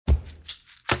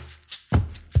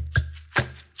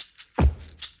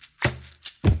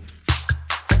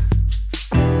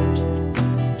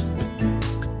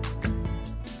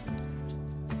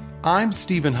I'm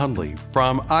Stephen Hundley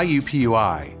from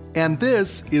IUPUI, and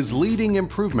this is Leading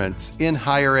Improvements in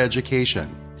Higher Education,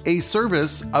 a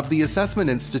service of the Assessment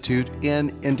Institute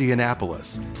in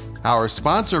Indianapolis. Our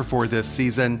sponsor for this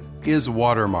season is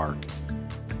Watermark.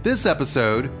 This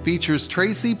episode features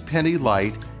Tracy Penny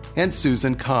Light and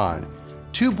Susan Kahn,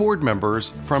 two board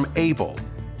members from ABLE,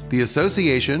 the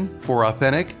Association for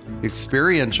Authentic,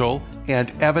 Experiential,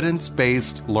 and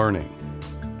Evidence-Based Learning.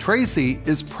 Tracy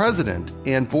is president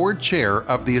and board chair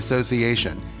of the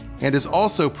association and is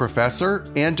also professor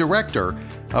and director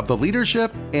of the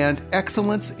Leadership and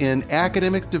Excellence in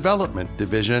Academic Development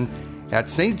Division at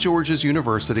St. George's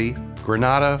University,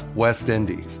 Granada, West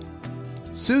Indies.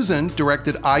 Susan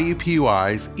directed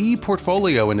IUPUI's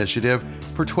ePortfolio initiative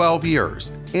for 12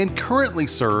 years and currently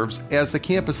serves as the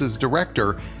campus's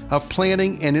director of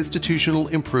planning and institutional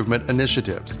improvement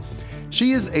initiatives.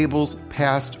 She is ABLE's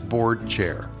past board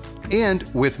chair, and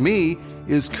with me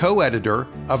is co-editor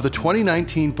of the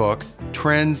 2019 book,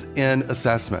 Trends in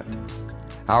Assessment.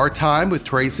 Our time with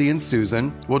Tracy and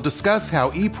Susan will discuss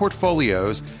how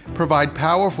ePortfolios provide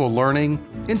powerful learning,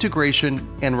 integration,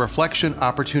 and reflection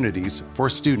opportunities for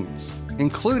students,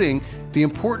 including the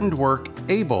important work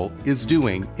ABLE is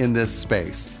doing in this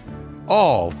space.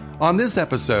 All on this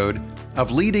episode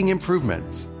of Leading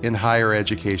Improvements in Higher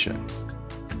Education.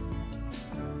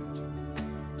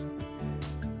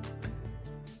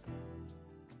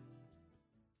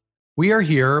 We are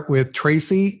here with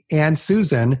Tracy and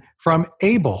Susan from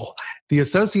ABLE, the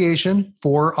Association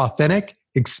for Authentic,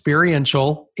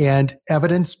 Experiential, and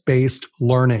Evidence-Based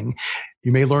Learning.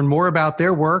 You may learn more about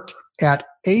their work at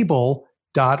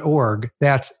able.org.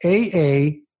 That's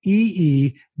AAEEBL.org.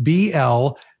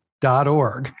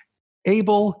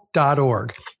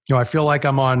 able.org. You know, I feel like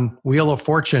I'm on Wheel of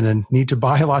Fortune and need to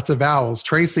buy lots of vowels.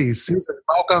 Tracy, Susan,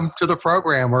 welcome to the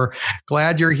program. We're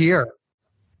glad you're here.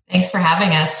 Thanks for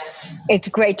having us. It's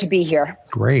great to be here.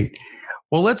 Great.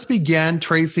 Well, let's begin,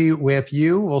 Tracy, with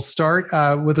you. We'll start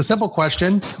with a simple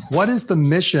question. What is the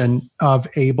mission of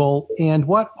ABLE, and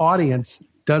what audience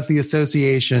does the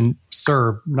association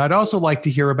serve? And I'd also like to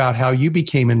hear about how you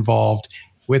became involved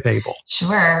with ABLE.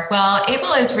 Sure. Well,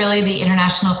 ABLE is really the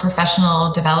international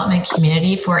professional development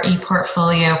community for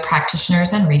ePortfolio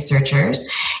practitioners and researchers.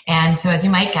 And so, as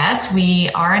you might guess, we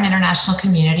are an international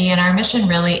community, and our mission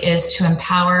really is to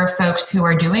empower folks who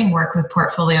are doing work with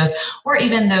portfolios, or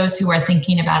even those who are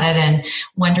thinking about it and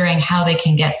wondering how they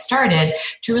can get started,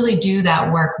 to really do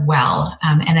that work well.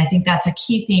 And I think that's a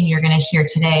key theme you're going to hear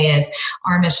today. Is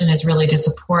our mission is really to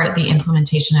support the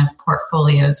implementation of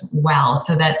portfolios well,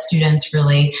 so that students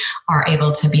really are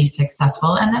able to be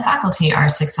successful and the faculty are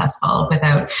successful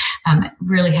without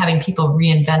really having people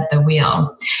reinvent the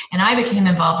wheel. And I became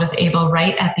involved with ABLE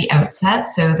right at the outset.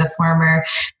 So the former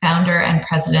founder and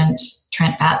president,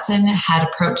 Trent Batson, had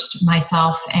approached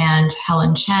myself and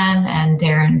Helen Chen and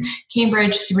Darren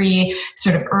Cambridge, three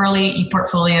sort of early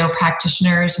ePortfolio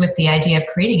practitioners, with the idea of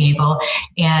creating ABLE.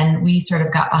 And we sort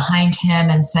of got behind him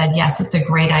and said, yes, it's a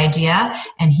great idea.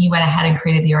 And he went ahead and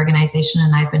created the organization,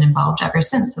 and I've been involved ever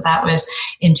since. So that was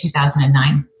in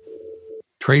 2009.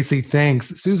 Tracy, thanks.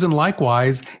 Susan,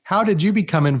 likewise, how did you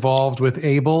become involved with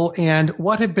ABLE, and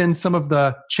what have been some of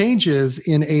the changes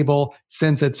in ABLE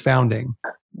since its founding?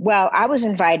 Well, I was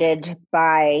invited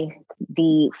by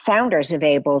the founders of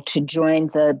ABLE to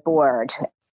join the board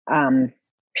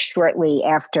shortly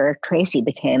after Tracy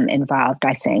became involved,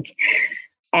 I think.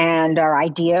 And our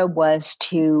idea was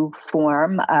to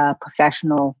form a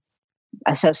professional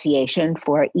association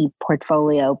for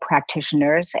ePortfolio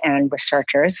practitioners and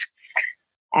researchers.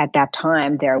 At that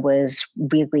time, there was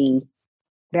really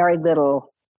very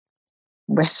little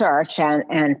research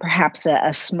and perhaps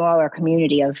a smaller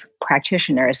community of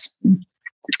practitioners.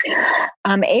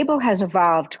 ABLE has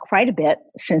evolved quite a bit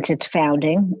since its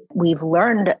founding. We've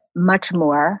learned much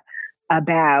more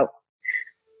about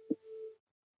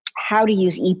how to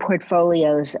use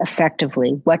ePortfolios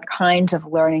effectively, what kinds of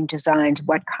learning designs,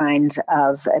 what kinds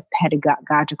of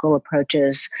pedagogical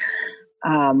approaches,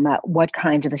 what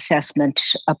kinds of assessment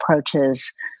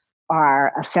approaches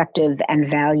are effective and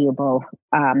valuable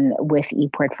with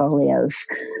ePortfolios.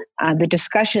 The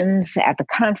discussions at the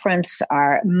conference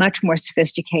are much more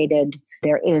sophisticated.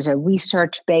 There is a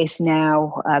research base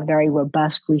now, a very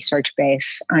robust research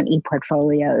base on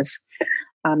ePortfolios.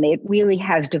 It really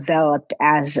has developed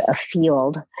as a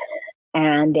field,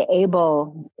 and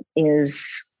ABLE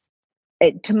is,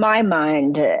 to my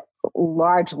mind,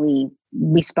 largely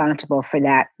responsible for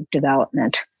that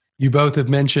development. You both have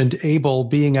mentioned ABLE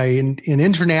being an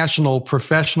international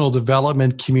professional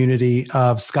development community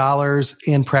of scholars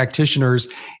and practitioners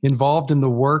involved in the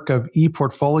work of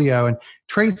ePortfolio. And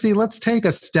Tracy, let's take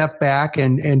a step back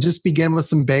and just begin with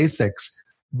some basics.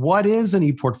 What is an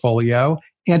ePortfolio,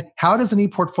 and how does an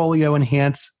ePortfolio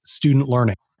enhance student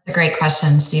learning? It's a great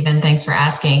question, Stephen. Thanks for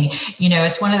asking.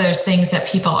 It's one of those things that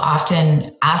people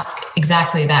often ask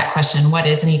exactly that question, what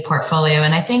is an ePortfolio?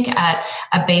 And I think at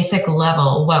a basic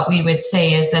level, what we would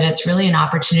say is that it's really an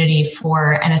opportunity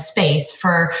and a space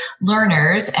for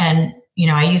learners, and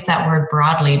I use that word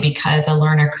broadly because a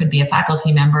learner could be a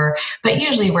faculty member, but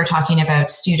usually we're talking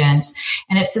about students.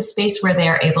 And it's a space where they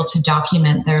are able to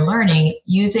document their learning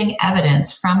using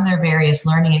evidence from their various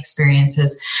learning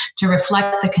experiences to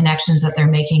reflect the connections that they're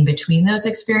making between those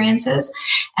experiences.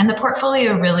 And the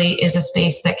portfolio really is a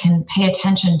space that can pay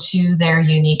attention to their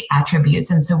unique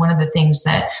attributes. And so one of the things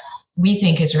that we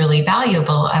think is really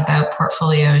valuable about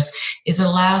portfolios is it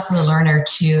allows the learner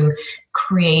to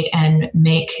create and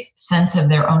make sense of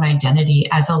their own identity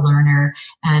as a learner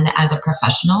and as a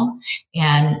professional.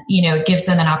 And, it gives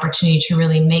them an opportunity to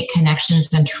really make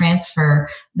connections and transfer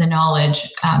the knowledge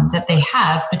that they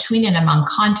have between and among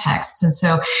contexts. And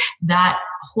so that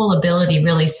whole ability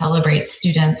really celebrates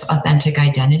students' authentic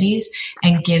identities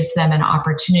and gives them an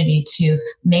opportunity to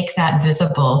make that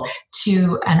visible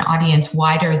to an audience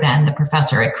wider than the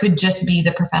professor. It could just be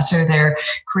the professor they're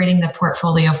creating the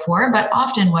portfolio for, but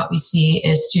often what we see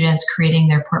is students creating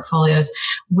their portfolios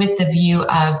with the view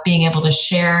of being able to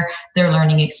share their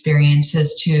learning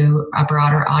experiences to a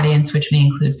broader audience, which may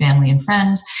include family and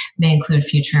friends, may include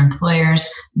future employers,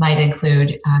 might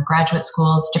include graduate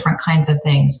schools, different kinds of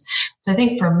things. So I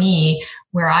think for me,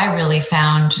 where I really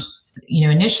found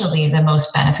initially the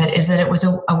most benefit is that it was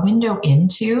a window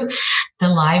into the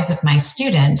lives of my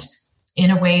students in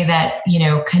a way that,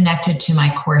 connected to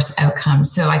my course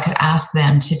outcomes. So I could ask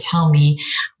them to tell me,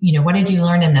 what did you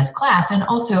learn in this class? And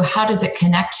also, how does it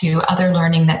connect to other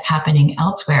learning that's happening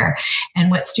elsewhere?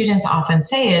 And what students often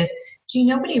say is, gee,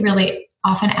 nobody really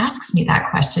often asks me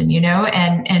that question,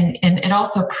 and it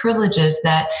also privileges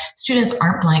that students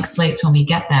aren't blank slates when we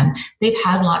get them. They've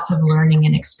had lots of learning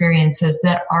and experiences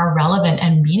that are relevant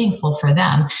and meaningful for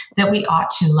them that we ought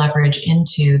to leverage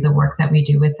into the work that we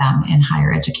do with them in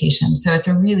higher education. So it's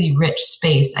a really rich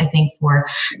space, I think, for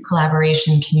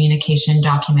collaboration, communication,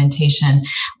 documentation,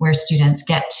 where students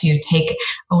get to take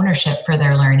ownership for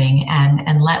their learning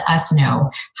and let us know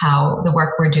how the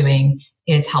work we're doing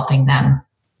is helping them.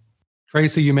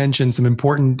 Tracy, you mentioned some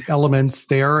important elements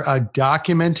there,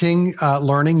 documenting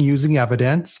learning using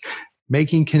evidence,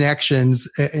 making connections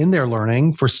in their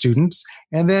learning for students,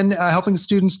 and then helping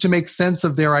students to make sense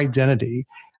of their identity,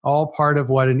 all part of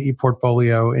what an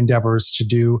ePortfolio endeavors to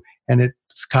do and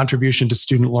its contribution to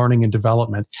student learning and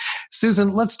development.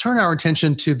 Susan, let's turn our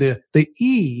attention to the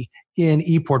E in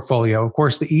ePortfolio. Of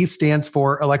course, the E stands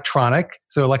for electronic,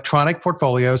 so electronic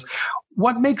portfolios.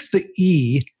 What makes the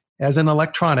E as an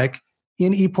electronic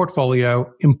in ePortfolio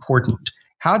important?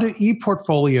 How do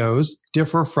ePortfolios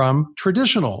differ from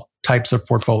traditional types of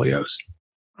portfolios?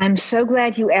 I'm so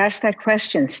glad you asked that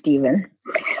question, Stephen.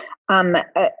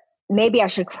 Maybe I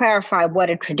should clarify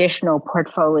what a traditional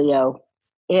portfolio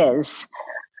is.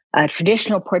 A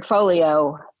traditional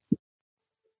portfolio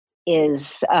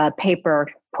is a paper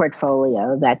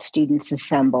portfolio that students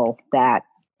assemble that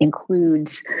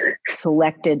includes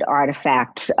selected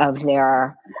artifacts of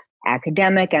their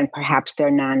academic and perhaps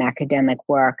their non-academic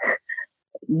work,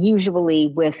 usually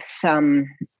with some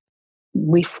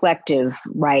reflective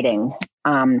writing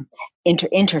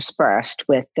interspersed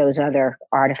with those other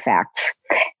artifacts.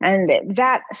 And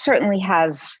that certainly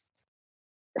has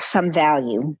some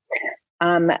value.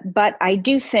 But I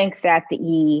do think that the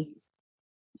E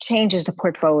changes the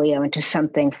portfolio into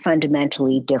something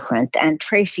fundamentally different. And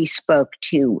Tracy spoke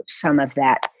to some of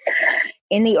that.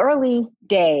 In the early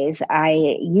days,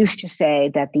 I used to say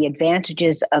that the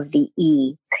advantages of the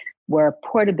E were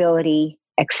portability,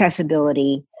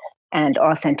 accessibility, and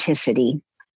authenticity.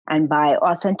 And by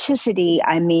authenticity,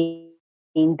 I mean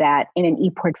that in an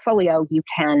ePortfolio, you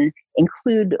can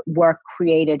include work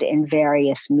created in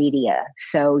various media.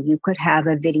 So you could have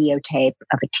a videotape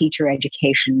of a teacher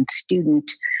education student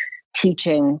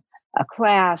teaching a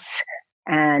class,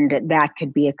 and that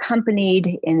could be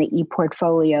accompanied in the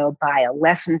ePortfolio by a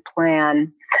lesson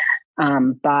plan,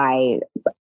 by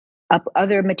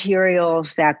other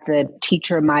materials that the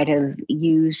teacher might have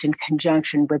used in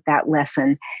conjunction with that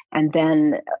lesson, and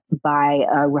then by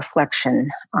a reflection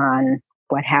on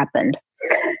what happened.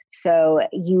 So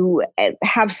you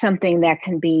have something that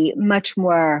can be much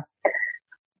more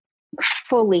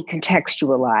fully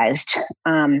contextualized.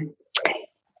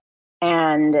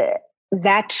 And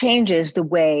that changes the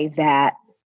way that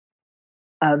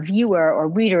a viewer or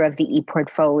reader of the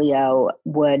ePortfolio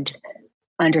would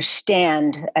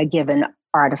understand a given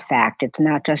artifact. It's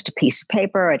not just a piece of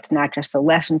paper. It's not just the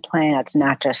lesson plan. It's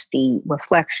not just the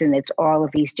reflection. It's all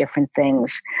of these different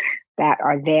things that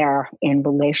are there in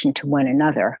relation to one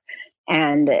another.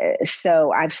 And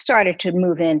so I've started to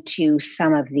move into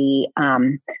some of the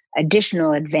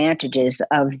additional advantages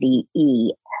of the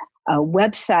E. A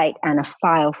website and a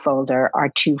file folder are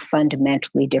two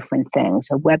fundamentally different things.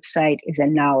 A website is a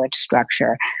knowledge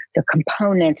structure. The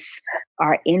components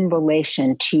are in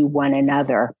relation to one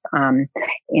another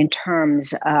in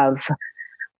terms of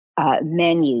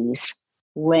menus,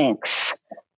 links,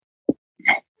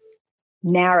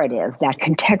 narrative that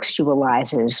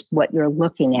contextualizes what you're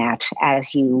looking at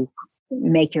as you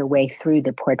make your way through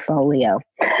the portfolio.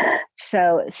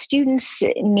 So students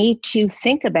need to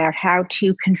think about how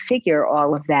to configure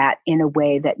all of that in a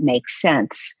way that makes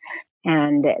sense.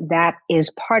 And that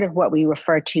is part of what we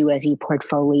refer to as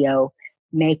ePortfolio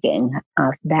making,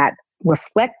 that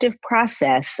reflective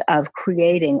process of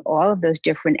creating all of those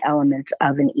different elements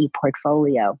of an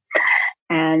ePortfolio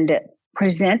and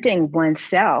presenting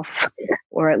oneself,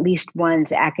 or at least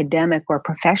one's academic or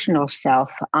professional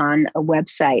self, on a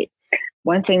website.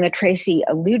 One thing that Tracy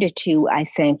alluded to, I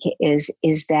think, is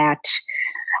that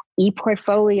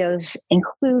ePortfolios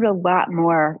include a lot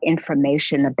more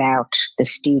information about the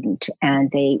student, and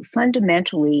they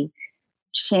fundamentally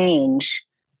change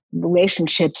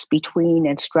relationships between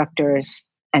instructors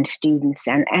and students,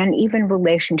 and even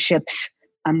relationships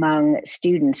among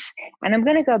students. And I'm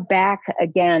going to go back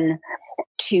again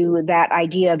to that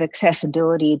idea of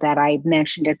accessibility that I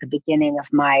mentioned at the beginning of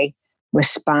my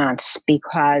response,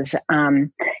 because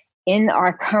in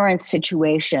our current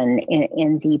situation,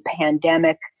 in the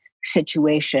pandemic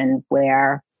situation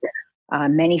where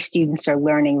many students are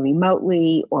learning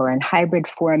remotely or in hybrid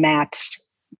formats,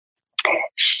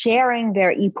 sharing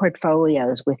their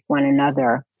ePortfolios with one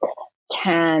another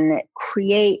can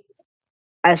create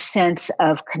a sense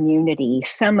of community,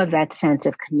 some of that sense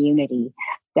of community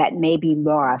that may be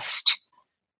lost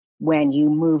when you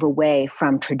move away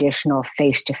from traditional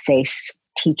face-to-face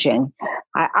teaching.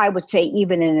 I would say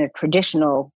even in a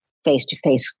traditional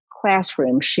face-to-face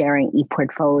classroom, sharing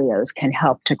ePortfolios can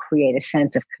help to create a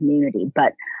sense of community.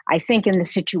 But I think in the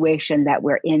situation that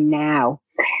we're in now,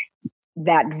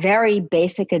 that very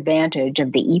basic advantage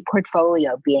of the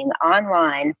ePortfolio being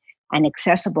online and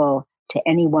accessible to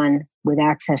anyone with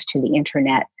access to the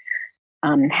internet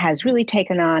has really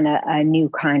taken on a new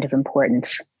kind of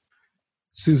importance.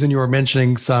 Susan, you were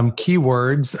mentioning some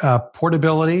keywords: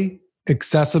 portability,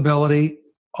 accessibility,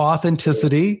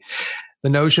 authenticity, the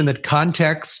notion that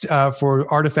context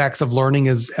for artifacts of learning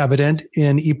is evident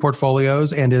in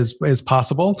ePortfolios and is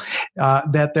possible,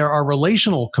 that there are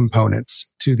relational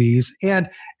components to these, and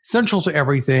central to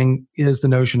everything is the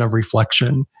notion of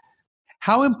reflection.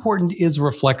 How important is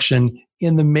reflection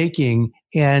in the making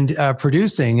and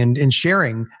producing and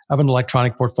sharing of an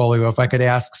electronic portfolio? If I could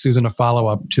ask Susan a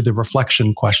follow-up to the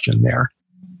reflection question there.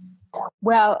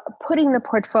 Well, putting the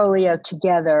portfolio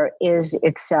together is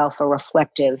itself a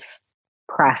reflective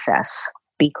process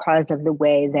because of the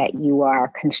way that you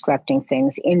are constructing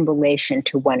things in relation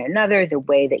to one another, the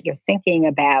way that you're thinking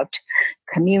about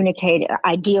communicating,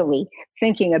 ideally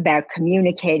thinking about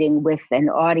communicating with an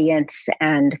audience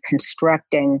and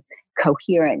constructing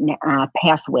coherent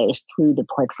pathways through the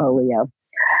portfolio.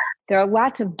 There are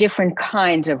lots of different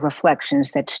kinds of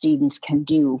reflections that students can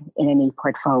do in an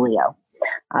ePortfolio.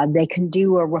 They can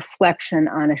do a reflection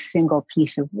on a single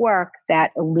piece of work that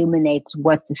illuminates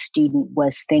what the student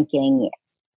was thinking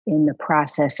in the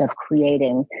process of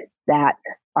creating that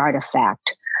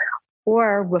artifact.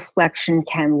 Or reflection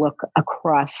can look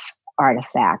across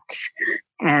artifacts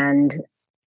and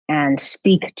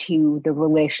speak to the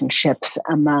relationships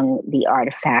among the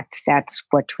artifacts. That's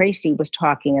what Tracy was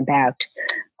talking about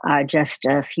just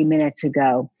a few minutes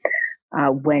ago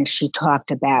when she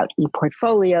talked about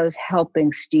ePortfolios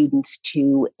helping students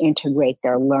to integrate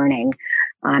their learning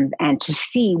and to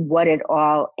see what it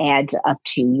all adds up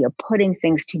to. You're putting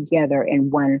things together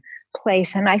in one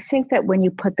place. And I think that when you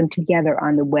put them together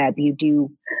on the web, you do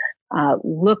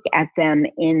look at them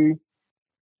in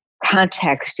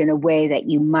context in a way that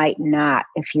you might not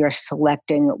if you're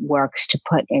selecting works to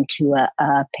put into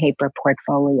a paper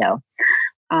portfolio.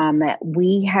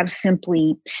 We have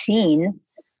simply seen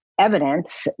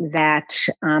evidence that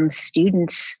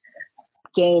students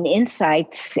gain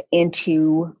insights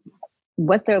into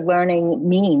what their learning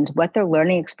means, what their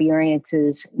learning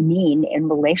experiences mean in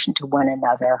relation to one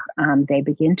another. They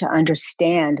begin to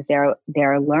understand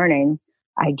their learning,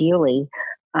 ideally,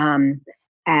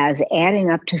 as adding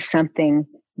up to something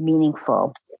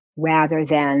meaningful rather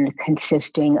than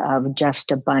consisting of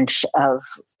just a bunch of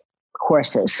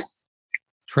courses.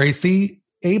 Tracy,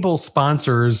 ABLE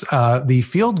sponsors the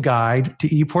Field Guide to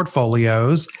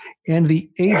ePortfolios and the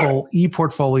ABLE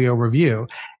ePortfolio Review.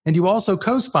 And you also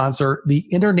co-sponsor the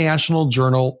International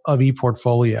Journal of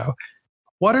ePortfolio.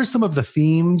 What are some of the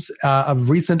themes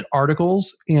of recent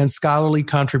articles and scholarly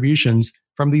contributions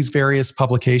from these various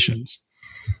publications?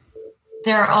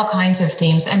 There are all kinds of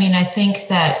themes. I mean, I think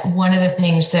that one of the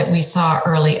things that we saw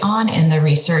early on in the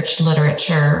research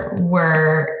literature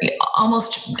were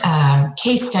almost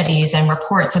case studies and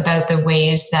reports about the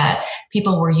ways that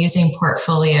people were using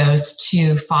portfolios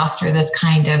to foster this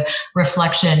kind of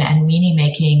reflection and meaning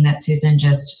making that Susan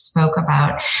just spoke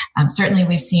about. Certainly,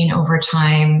 we've seen over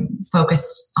time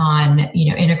focus on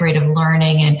integrative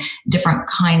learning and different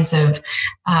kinds of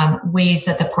ways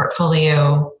that the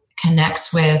portfolio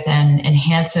connects with and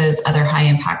enhances other high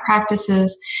impact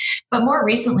practices. But more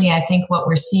recently, I think what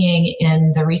we're seeing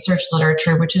in the research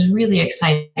literature, which is really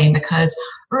exciting because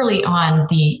early on,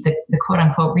 the quote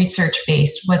unquote research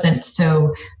base wasn't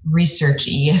so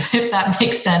researchy, if that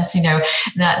makes sense.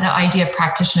 That the idea of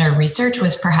practitioner research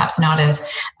was perhaps not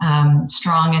as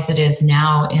strong as it is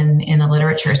now in the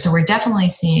literature. So we're definitely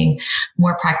seeing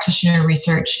more practitioner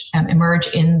research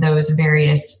emerge in those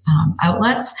various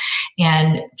outlets,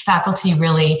 and faculty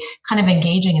really kind of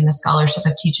engaging in the scholarship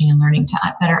of teaching and learning to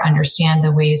better understand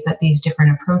the ways that these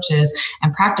different approaches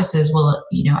and practices will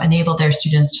enable their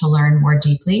students to learn more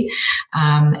deeply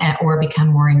or become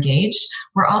more engaged.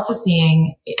 We're also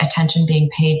seeing attention being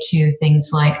paid to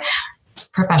things like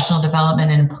professional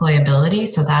development and employability.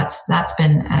 So that's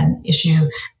been an issue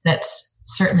that's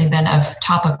certainly been of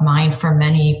top of mind for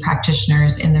many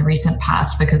practitioners in the recent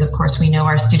past, because of course we know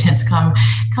our students come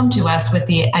to us with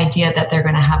the idea that they're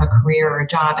going to have a career or a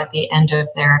job at the end of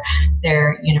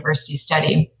their university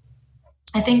study.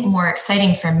 I think more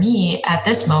exciting for me at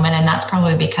this moment, and that's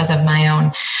probably because of my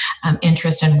own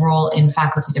interest and role in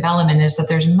faculty development, is that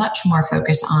there's much more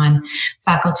focus on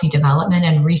faculty development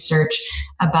and research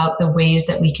about the ways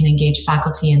that we can engage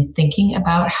faculty in thinking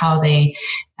about how they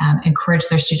encourage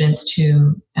their students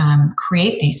to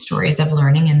create these stories of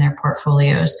learning in their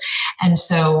portfolios. And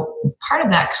so part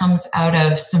of that comes out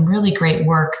of some really great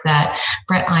work that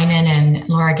Brett Eynon and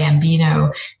Laura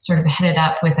Gambino sort of headed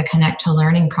up with a Connect to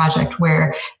Learning project,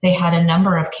 where they had a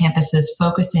number of campuses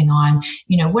focusing on,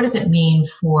 what does it mean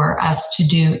for us to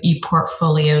do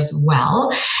ePortfolios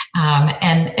well?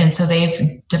 And so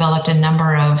they've developed a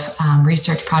number of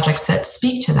research projects that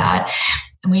speak to that.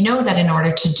 And we know that in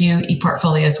order to do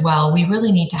ePortfolios well, we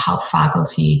really need to help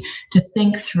faculty to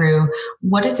think through,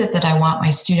 what is it that I want my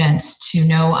students to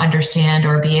know, understand,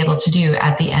 or be able to do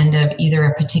at the end of either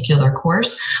a particular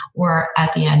course or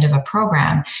at the end of a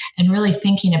program, and really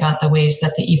thinking about the ways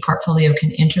that the ePortfolio can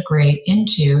integrate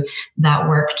into that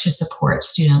work to support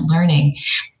student learning.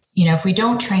 If we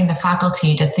don't train the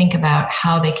faculty to think about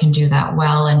how they can do that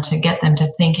well and to get them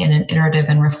to think in an iterative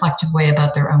and reflective way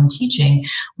about their own teaching,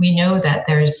 we know that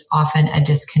there's often a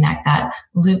disconnect. That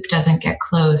loop doesn't get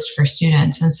closed for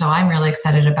students. And so I'm really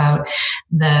excited about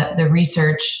the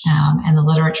research and the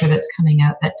literature that's coming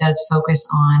out that does focus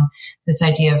on this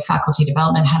idea of faculty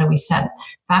development. How do we set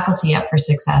faculty up for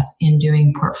success in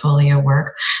doing portfolio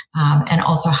work? And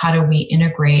also, how do we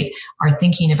integrate our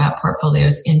thinking about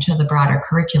portfolios into the broader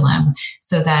curriculum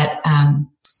so that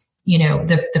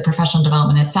the professional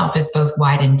development itself is both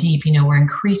wide and deep. We're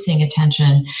increasing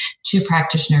attention to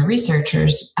practitioner research,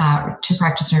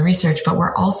 but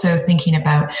we're also thinking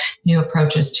about new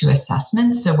approaches to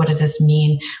assessment. So what does this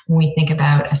mean when we think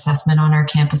about assessment on our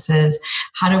campuses?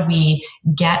 How do we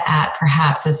get at,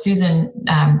 perhaps, as Susan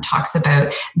talks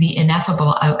about, the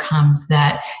ineffable outcomes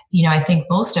that, I think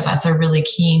most of us are really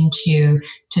keen to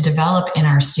develop in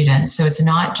our students. So it's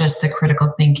not just the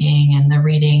critical thinking and the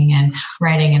reading and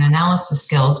writing and analysis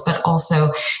skills, but also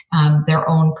their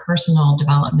own personal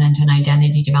development and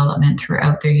identity development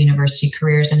throughout their university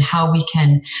careers, and how we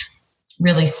can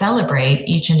really celebrate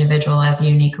each individual as a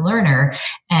unique learner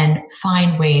and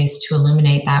find ways to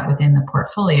illuminate that within the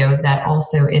portfolio that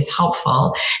also is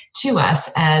helpful to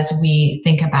us as we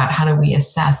think about how do we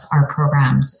assess our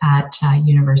programs at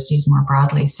universities more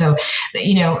broadly. So,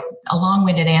 a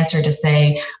long-winded answer to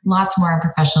say lots more on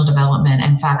professional development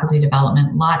and faculty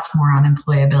development, lots more on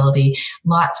employability,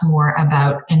 lots more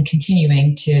about and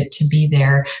continuing to be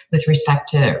there with respect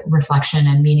to reflection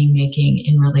and meaning making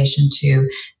in relation to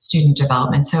student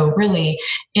development. So really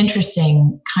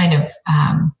interesting kind of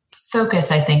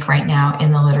focus, I think, right now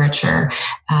in the literature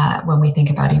when we think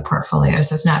about ePortfolios.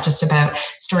 So it's not just about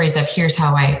stories of here's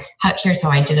how I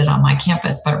did it on my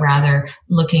campus, but rather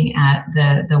looking at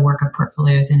the work of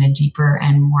portfolios in a deeper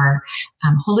and more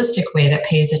holistic way that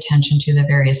pays attention to the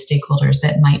various stakeholders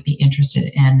that might be interested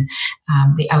in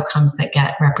the outcomes that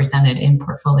get represented in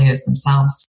portfolios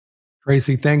themselves.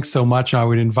 Tracy, thanks so much. I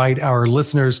would invite our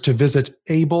listeners to visit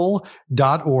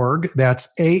able.org.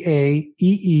 That's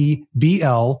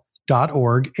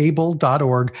AAEEBL.org,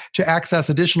 able.org, to access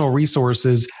additional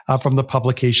resources from the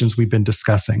publications we've been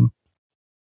discussing.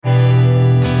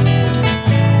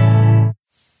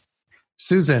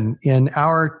 Susan, in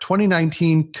our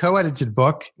 2019 co-edited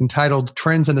book entitled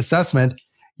Trends in Assessment,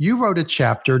 you wrote a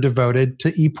chapter devoted to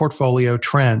ePortfolio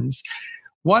trends.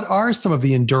 What are some of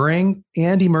the enduring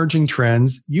and emerging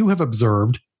trends you have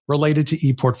observed related to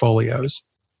ePortfolios?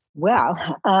 Well,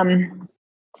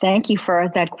 thank you for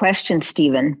that question,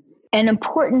 Stephen. An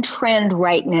important trend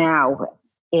right now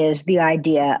is the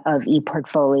idea of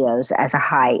ePortfolios as a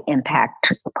high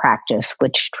impact practice,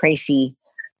 which Tracy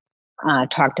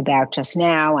talked about just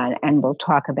now, and we'll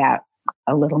talk about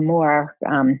a little more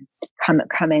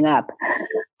coming up.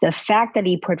 The fact that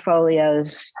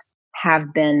ePortfolios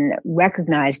have been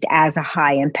recognized as a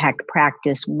high impact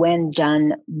practice when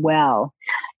done well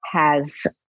has,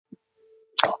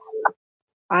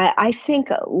 I think,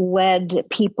 led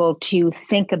people to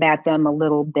think about them a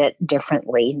little bit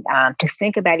differently, to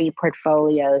think about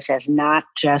ePortfolios as not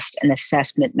just an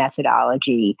assessment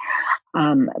methodology,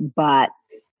 but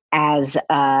as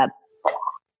a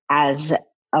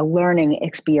learning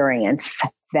experience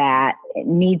that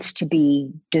needs to be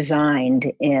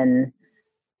designed in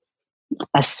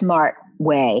a smart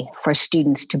way for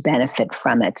students to benefit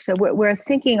from it. So we're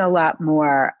thinking a lot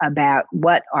more about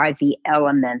what are the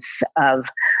elements of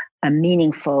a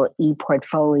meaningful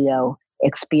ePortfolio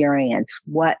experience,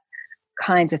 what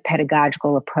kinds of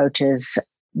pedagogical approaches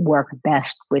work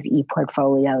best with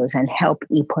ePortfolios and help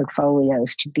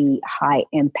ePortfolios to be high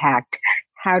impact.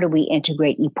 How do we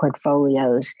integrate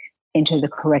ePortfolios into the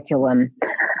curriculum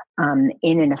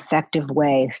in an effective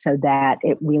way so that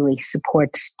it really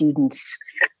supports students'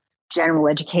 general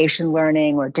education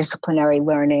learning or disciplinary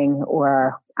learning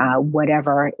or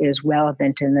whatever is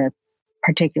relevant in the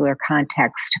particular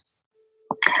context.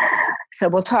 So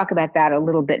we'll talk about that a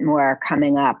little bit more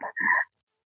coming up.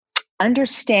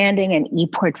 Understanding an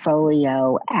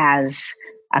ePortfolio as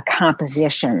a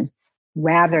composition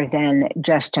rather than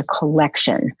just a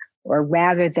collection, or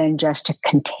rather than just a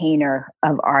container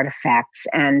of artifacts.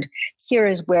 And here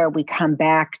is where we come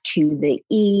back to the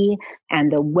E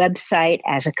and the website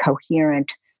as a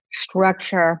coherent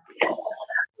structure.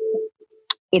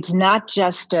 It's not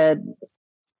just an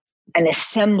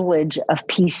assemblage of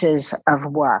pieces of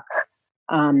work.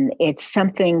 It's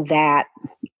something that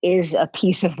is a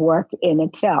piece of work in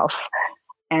itself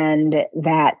and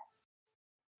that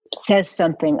says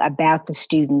something about the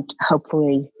student,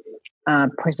 hopefully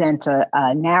presents a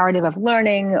narrative of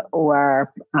learning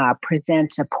or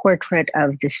presents a portrait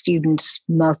of the student's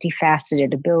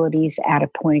multifaceted abilities at a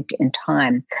point in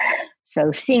time.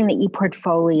 So seeing the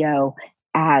ePortfolio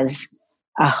as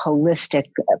a holistic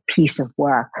piece of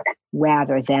work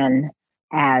rather than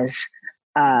as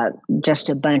just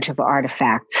a bunch of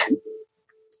artifacts.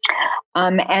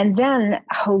 And then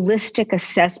holistic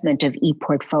assessment of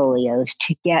ePortfolios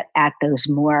to get at those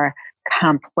more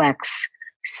complex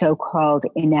so-called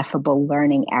ineffable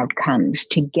learning outcomes,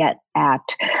 to get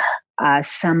at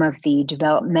some of the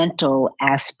developmental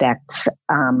aspects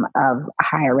of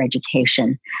higher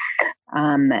education,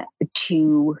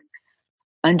 to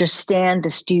understand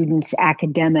the student's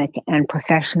academic and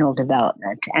professional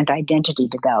development and identity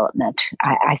development.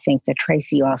 I think that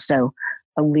Tracy also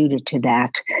alluded to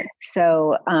that.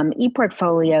 So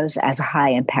ePortfolios as a high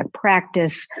impact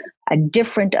practice, a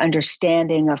different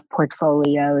understanding of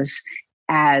portfolios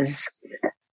as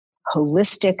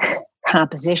holistic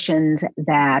compositions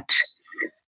that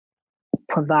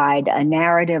provide a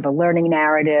narrative, a learning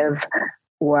narrative,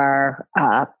 or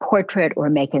a portrait, or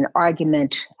make an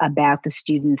argument about the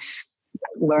student's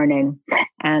learning,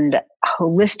 and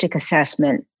holistic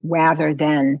assessment rather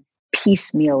than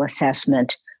piecemeal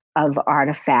assessment of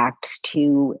artifacts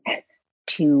to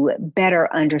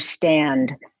better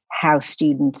understand how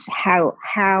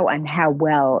and how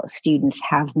well students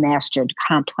have mastered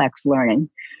complex learning.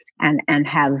 and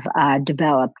have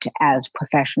developed as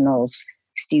professionals,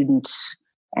 students,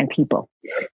 and people.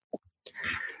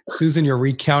 Susan, you're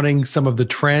recounting some of the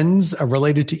trends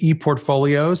related to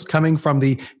ePortfolios coming from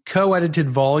the co-edited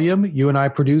volume you and I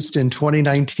produced in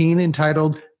 2019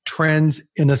 entitled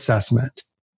Trends in Assessment.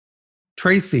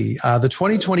 Tracy, the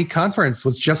 2020 conference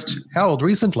was just held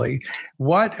recently.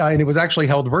 And it was actually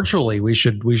held virtually, we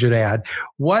should add.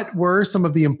 What were some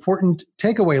of the important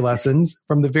takeaway lessons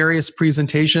from the various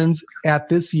presentations at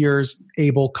this year's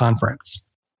ABLE conference?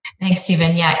 Thanks,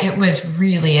 Stephen. Yeah, it was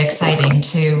really exciting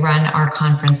to run our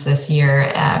conference this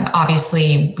year.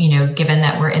 Obviously, given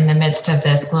that we're in the midst of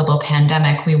this global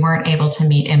pandemic, we weren't able to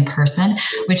meet in person,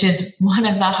 which is one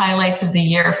of the highlights of the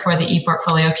year for the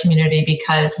ePortfolio community,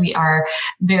 because we are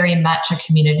very much a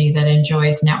community that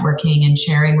enjoys networking and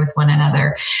sharing with one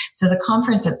another. So the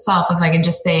conference itself, if I can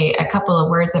just say a couple of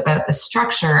words about the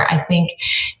structure, I think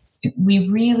we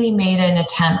really made an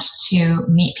attempt to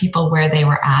meet people where they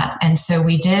were at. And so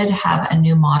we did have a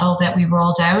new model that we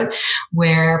rolled out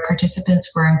where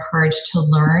participants were encouraged to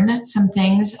learn some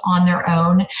things on their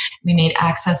own. We made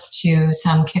access to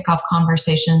some kickoff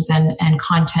conversations and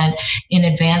content in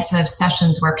advance of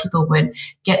sessions where people would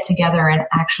get together and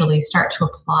actually start to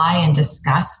apply and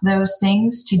discuss those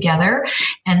things together,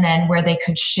 and then where they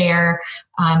could share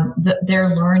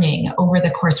their learning over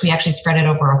the course. We actually spread it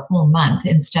over a whole month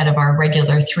instead of our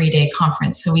regular 3-day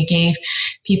conference. So we gave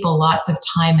people lots of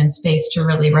time and space to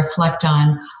really reflect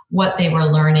on what they were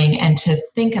learning and to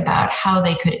think about how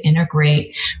they could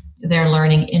integrate their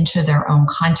learning into their own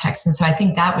context. And so I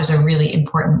think that was a really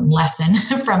important lesson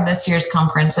from this year's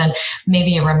conference, and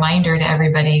maybe a reminder to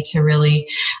everybody to really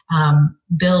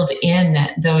build in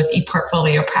those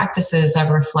ePortfolio practices of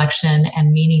reflection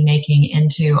and meaning making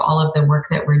into all of the work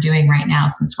that we're doing right now,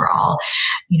 since we're all,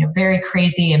 very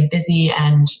crazy and busy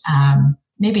and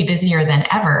maybe busier than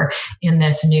ever in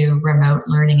this new remote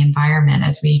learning environment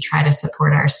as we try to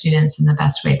support our students in the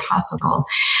best way possible.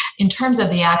 In terms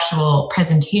of the actual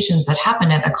presentations that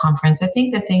happened at the conference, I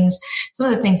think some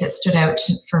of the things that stood out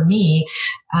for me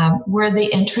were the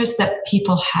interest that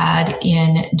people had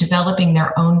in developing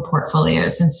their own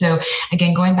portfolios. And so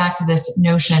again, going back to this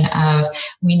notion of,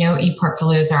 we know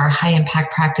ePortfolios are a high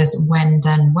impact practice when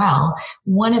done well.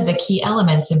 One of the key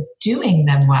elements of doing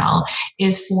them well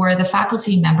is for the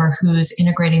faculty member who's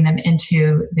integrating them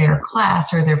into their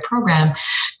class or their program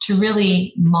to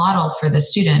really model for the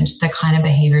students the kind of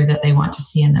behavior that they want to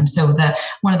see in them. So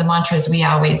one of the mantras we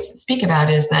always speak about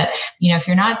is that, if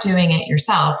you're not doing it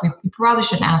yourself, we probably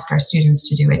shouldn't ask our students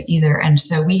to do it either. And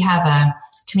so we have a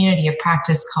community of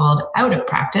practice called Out of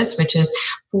Practice, which is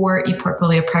for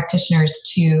ePortfolio practitioners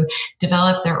to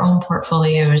develop their own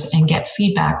portfolios and get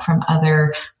feedback from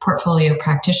other portfolio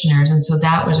practitioners. And so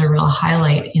that was a real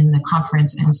highlight in the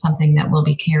conference and something that we'll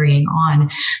be carrying on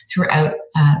throughout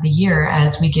the year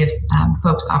as we give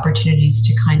folks opportunities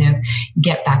to kind of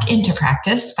get back into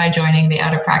practice by joining the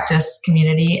Out of Practice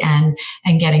community and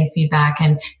getting feedback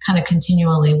and kind of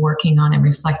continually working on and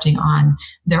reflecting on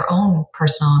their own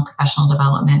personal and professional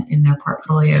development in their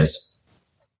portfolios.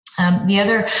 The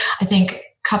other, I think,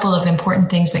 couple of important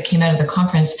things that came out of the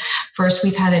conference. First,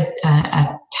 we've had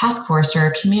a task force or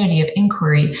a community of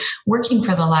inquiry working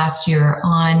for the last year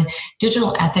on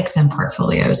digital ethics and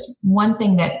portfolios. One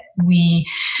thing that we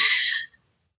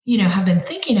have been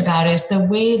thinking about is the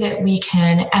way that we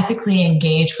can ethically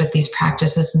engage with these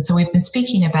practices. And so we've been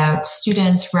speaking about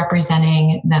students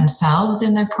representing themselves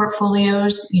in their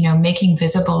portfolios, making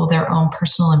visible their own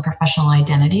personal and professional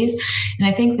identities. And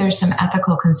I think there's some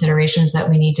ethical considerations that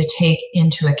we need to take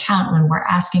into account when we're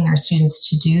asking our students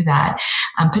to do that,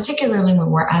 particularly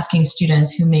when we're asking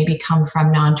students who maybe come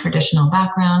from non-traditional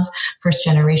backgrounds,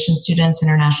 first-generation students,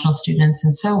 international students,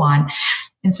 and so on.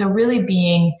 And so really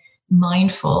being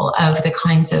mindful of the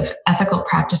kinds of ethical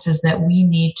practices that we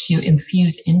need to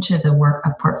infuse into the work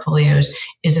of portfolios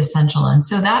is essential. And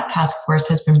so that task force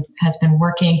has been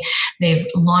working. They've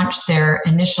launched their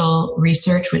initial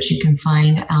research, which you can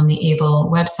find on the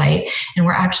ABLE website, and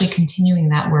we're actually continuing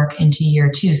that work into year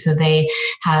 2. So they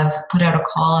have put out a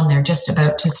call and they're just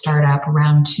about to start up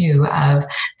round 2 of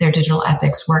their digital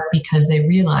ethics work, because they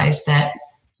realized that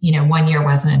 1 year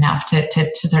wasn't enough to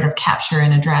sort of capture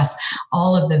and address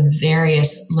all of the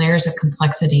various layers of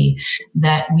complexity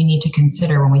that we need to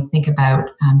consider when we think about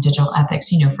digital ethics.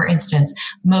 For instance,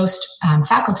 most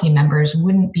faculty members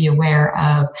wouldn't be aware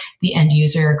of the end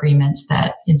user agreements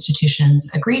that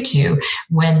institutions agree to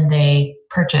when they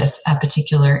purchase a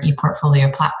particular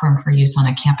ePortfolio platform for use on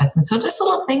a campus. And so just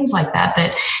little things like that,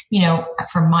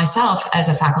 for myself as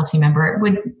a faculty member, it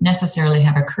wouldn't necessarily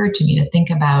have occurred to me to think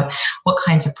about what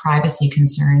kinds of privacy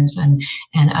concerns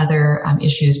and other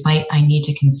issues might I need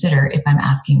to consider if I'm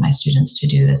asking my students to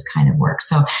do this kind of work.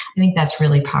 So I think that's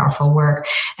really powerful work.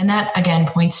 And that, again,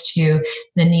 points to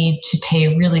the need to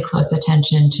pay really close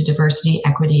attention to diversity,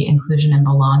 equity, inclusion, and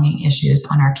belonging issues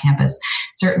on our campus.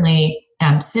 Certainly,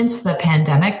 since the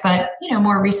pandemic, but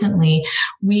more recently,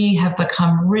 we have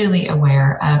become really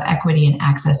aware of equity and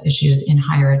access issues in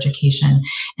higher education.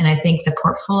 And I think the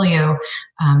portfolio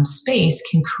space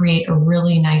can create a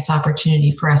really nice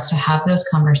opportunity for us to have those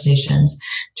conversations,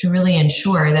 to really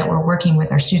ensure that we're working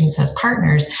with our students as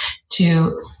partners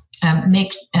to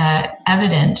make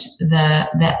evident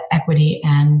the equity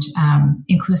and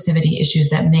inclusivity issues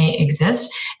that may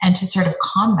exist, and to sort of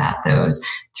combat those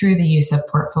through the use of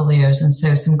portfolios. And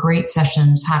so some great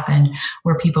sessions happened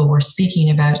where people were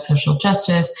speaking about social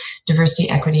justice,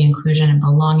 diversity, equity, inclusion, and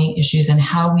belonging issues, and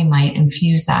how we might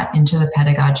infuse that into the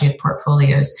pedagogy of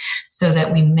portfolios so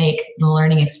that we make the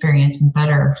learning experience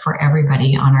better for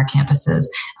everybody on our campuses,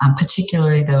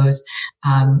 particularly those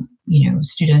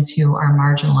students who are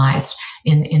marginalized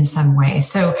in some way.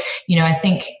 So, I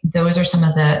think those are some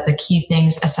of the key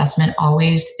things. Assessment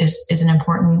always is an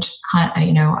important,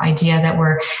 idea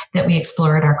that we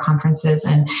explore at our conferences,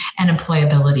 and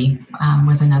employability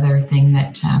was another thing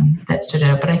that stood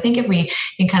out. But I think if we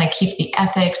can kind of keep the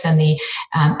ethics and the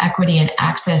equity and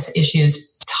access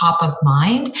issues top of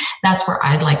mind, that's where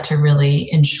I'd like to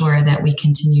really ensure that we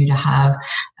continue to have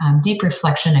deep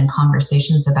reflection and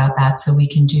conversations about that, so we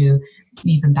can do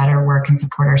even better work and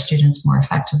support our students more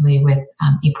effectively with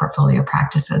ePortfolio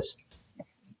practices.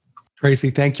 Tracy,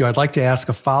 thank you. I'd like to ask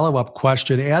a follow-up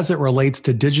question as it relates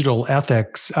to digital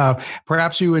ethics.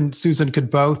 Perhaps you and Susan could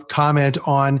both comment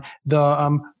on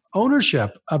the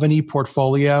ownership of an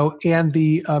ePortfolio and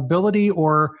the ability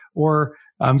or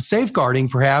safeguarding,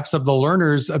 perhaps, of the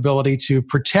learner's ability to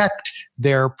protect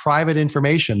their private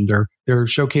information. They're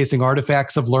showcasing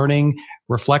artifacts of learning,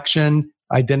 reflection,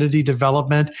 identity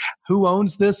development. Who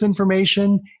owns this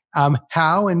information?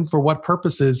 How and for what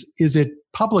purposes is it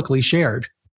publicly shared?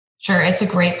 Sure. It's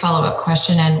a great follow-up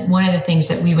question. And one of the things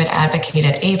that we would advocate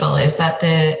at ABLE is that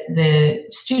the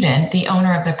student, the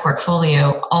owner of the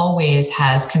portfolio, always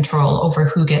has control over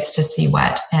who gets to see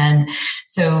what. And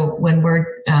so when we're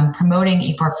promoting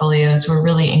ePortfolios, we're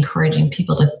really encouraging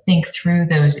people to think through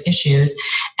those issues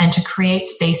and to create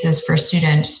spaces for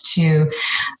students to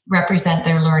represent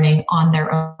their learning on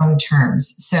their own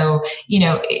terms. So,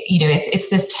 it's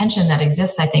this tension that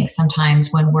exists, I think, sometimes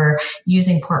when we're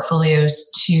using portfolios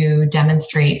to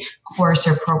demonstrate course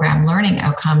or program learning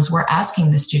outcomes. We're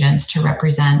asking the students to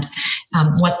represent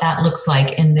what that looks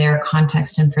like in their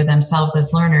context and for themselves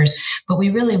as learners. But we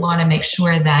really want to make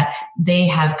sure that they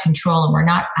have control, and we're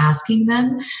not asking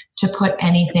them to put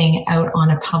anything out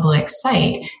on a public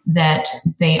site that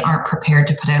they aren't prepared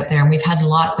to put out there. And we've had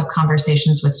lots of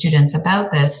conversations with students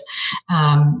about this,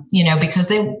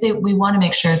 because we want to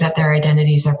make sure that their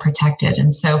identities are protected.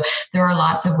 And so there are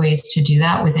lots of ways to do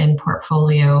that within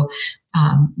portfolio,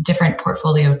 different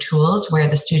portfolio tools where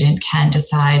the student can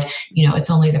decide, it's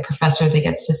only the professor that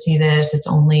gets to see this. It's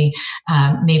only,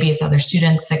 maybe it's other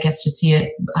students that gets to see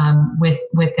it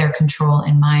with their control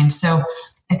in mind. So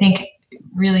I think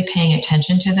really paying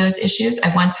attention to those issues.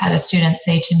 I once had a student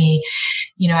say to me,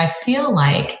 I feel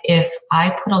like if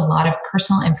I put a lot of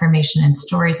personal information and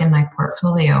stories in my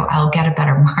portfolio, I'll get a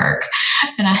better mark.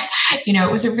 And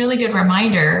it was a really good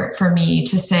reminder for me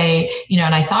to say,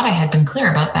 and I thought I had been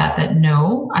clear about that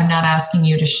no, I'm not asking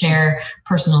you to share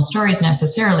personal stories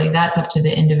necessarily. That's up to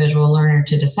the individual learner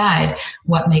to decide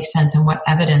what makes sense and what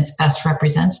evidence best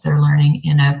represents their learning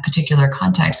in a particular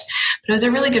context. But it was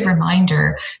a really good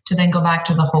reminder to then go back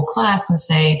to the whole class and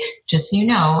say, just so you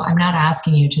know, I'm not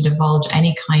asking you to divulge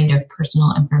any kind of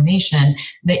personal information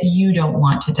that you don't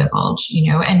want to divulge,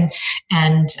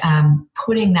 and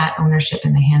putting that ownership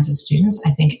in the hands of students,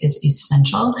 I think, is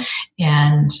essential,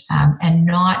 and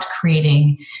not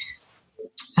creating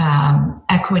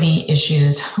equity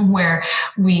issues where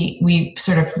we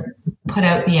sort of put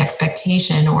out the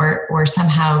expectation or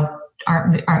somehow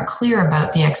aren't clear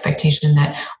about the expectation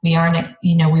that we aren't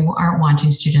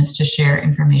wanting students to share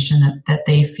information that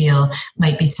they feel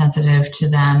might be sensitive to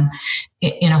them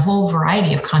in a whole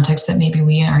variety of contexts that maybe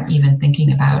we aren't even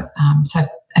thinking about. So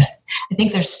I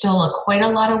think there's still quite a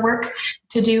lot of work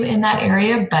to do in that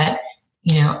area, but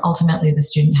ultimately the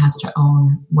student has to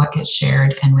own what gets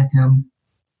shared and with whom.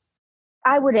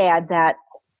 I would add that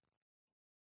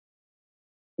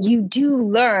you do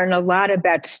learn a lot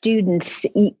about students,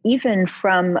 even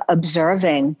from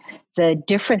observing the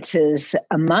differences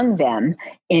among them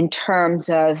in terms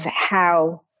of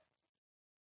how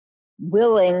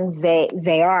willing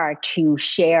they are to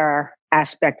share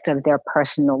aspects of their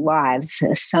personal lives.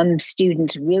 Some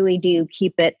students really do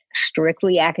keep it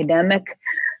strictly academic.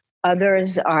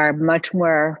 Others are much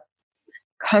more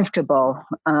comfortable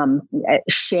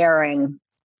sharing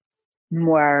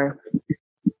more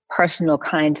personal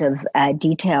kinds of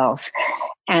details.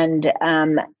 And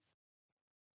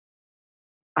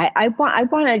I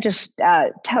want to just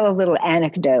tell a little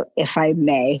anecdote, if I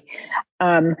may.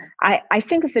 I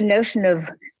think the notion of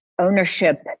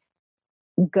ownership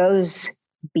goes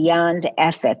beyond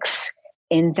ethics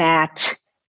in that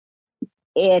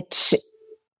it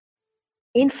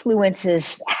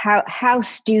influences how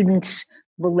students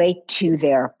relate to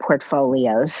their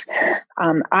portfolios.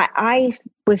 I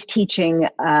was teaching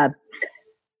an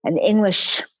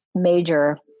English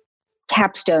major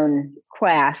capstone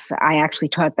class. I actually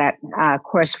taught that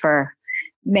course for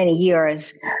many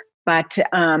years, but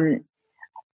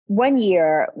one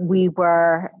year we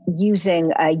were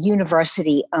using a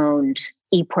university-owned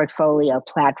ePortfolio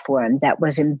platform that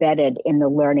was embedded in the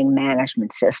learning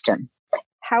management system.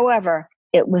 However,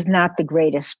 it was not the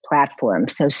greatest platform.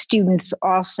 So students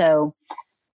also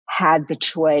had the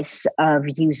choice of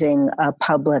using a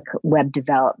public web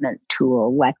development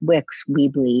tool like Wix,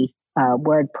 Weebly,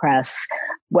 WordPress,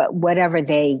 whatever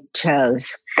they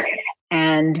chose.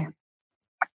 And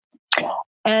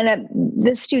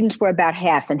the students were about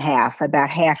half and half. About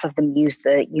half of them used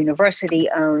the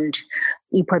university-owned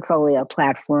ePortfolio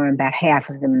platform. About half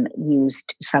of them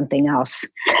used something else.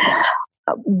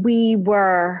 We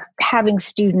were having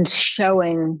students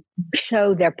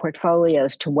show their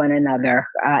portfolios to one another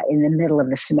in the middle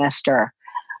of the semester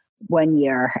one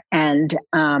year. And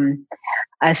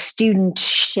a student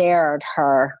shared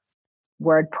her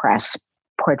WordPress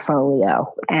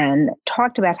portfolio and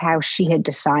talked about how she had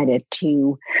decided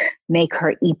to make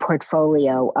her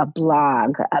ePortfolio a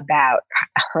blog about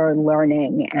her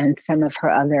learning and some of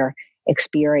her other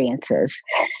experiences.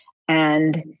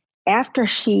 And after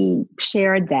she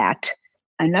shared that,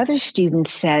 another student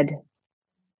said,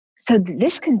 "So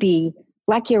this can be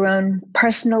like your own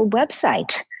personal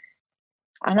website."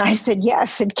 And I said,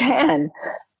 "Yes, it can.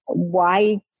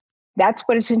 Why? That's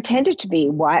what it's intended to be.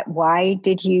 Why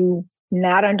did you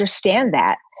not understand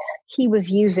that?" He was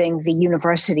using the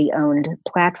university-owned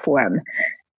platform.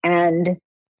 And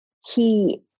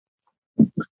he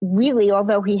really,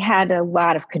 although he had a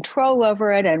lot of control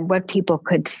over it and what people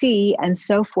could see and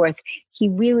so forth, he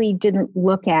really didn't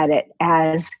look at it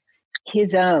as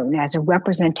his own, as a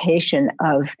representation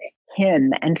of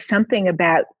him. And something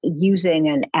about using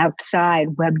an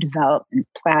outside web development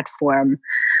platform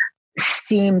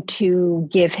seemed to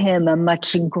give him a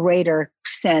much greater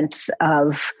sense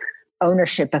of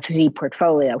ownership of his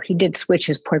ePortfolio. He did switch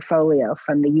his portfolio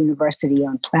from the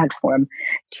university-owned platform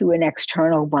to an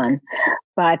external one.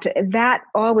 But that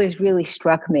always really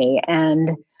struck me.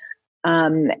 And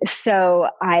so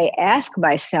I ask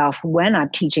myself when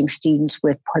I'm teaching students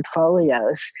with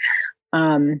portfolios,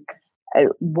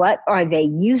 what are they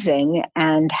using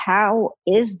and how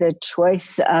is the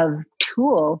choice of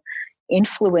tool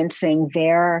influencing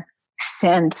their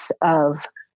sense of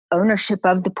ownership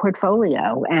of the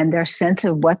portfolio and their sense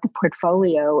of what the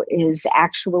portfolio is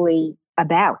actually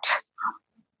about?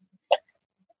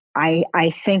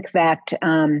 I think that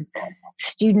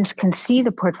students can see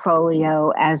the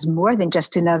portfolio as more than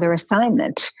just another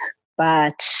assignment,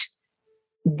 but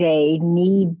they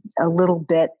need a little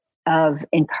bit of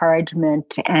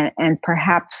encouragement and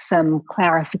perhaps some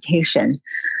clarification,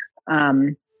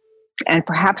 and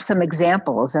perhaps some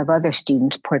examples of other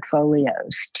students'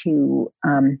 portfolios to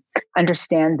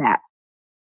understand that.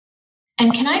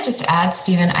 And can I just add,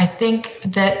 Stephen, I think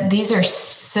that these are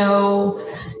so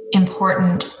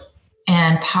important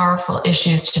and powerful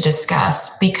issues to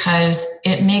discuss, because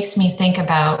it makes me think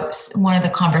about one of the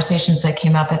conversations that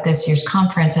came up at this year's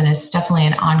conference, and is definitely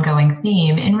an ongoing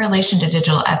theme in relation to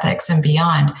digital ethics and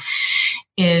beyond,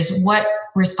 is what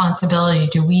responsibility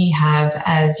do we have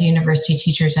as university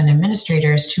teachers and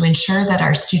administrators to ensure that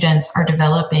our students are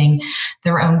developing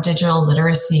their own digital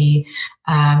literacy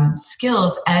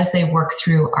skills as they work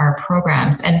through our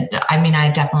programs. And I mean, I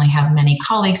definitely have many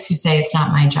colleagues who say it's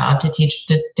not my job to teach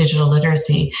digital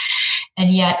literacy.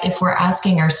 And yet, if we're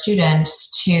asking our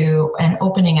students to, and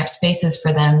opening up spaces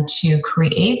for them to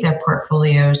create their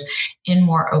portfolios in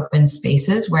more open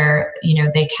spaces where, you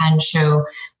know, they can show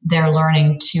their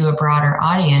learning to a broader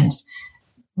audience,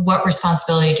 what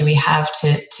responsibility do we have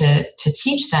to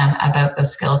teach them about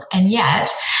those skills? And yet,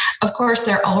 of course,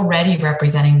 they're already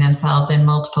representing themselves in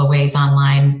multiple ways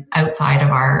online outside of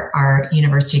our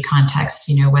university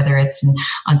context, whether it's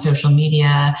on social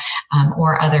media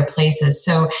or other places.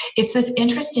 So it's this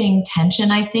interesting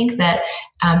tension, I think, that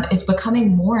is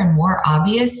becoming more and more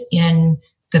obvious in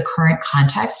the current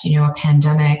context, a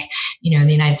pandemic, in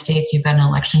the United States, you've got an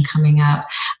election coming up.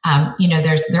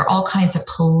 There are all kinds of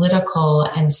political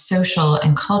and social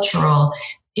and cultural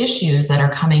issues that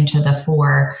are coming to the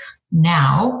fore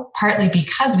now, partly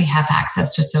because we have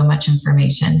access to so much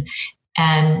information.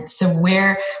 And so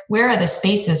where are the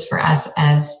spaces for us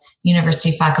as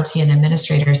university faculty and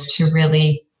administrators to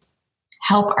really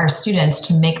help our students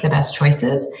to make the best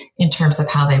choices in terms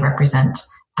of how they represent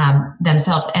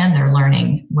themselves and their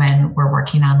learning when we're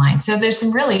working online? So there's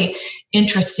some really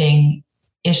interesting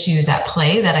issues at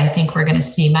play that I think we're going to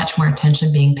see much more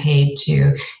attention being paid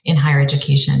to in higher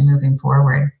education moving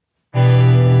forward.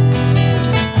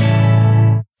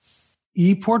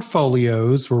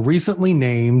 E-portfolios were recently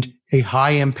named a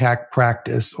high impact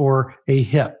practice, or a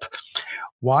HIP.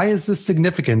 Why is this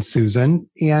significant, Susan?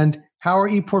 And how are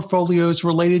e-portfolios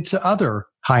related to other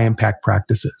high impact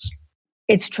practices?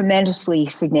 It's tremendously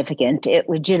significant. It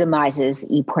legitimizes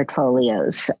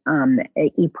e-portfolios.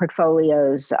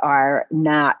 E-portfolios are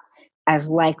not as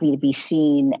likely to be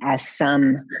seen as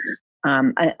some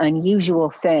unusual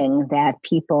thing that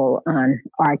people on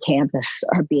our campus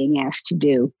are being asked to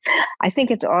do. I think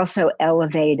it's also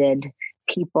elevated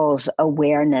people's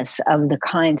awareness of the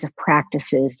kinds of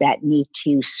practices that need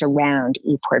to surround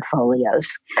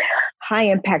e-portfolios. High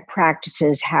impact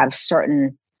practices have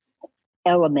certain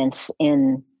elements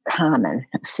in common: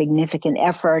 significant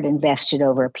effort invested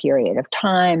over a period of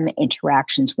time,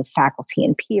 interactions with faculty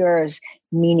and peers,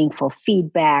 meaningful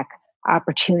feedback,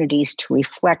 opportunities to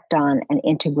reflect on and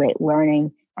integrate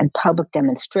learning, and public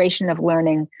demonstration of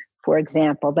learning. For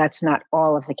example, that's not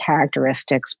all of the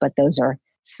characteristics, but those are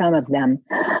some of them.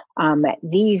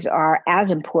 These are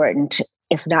as important,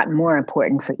 if not more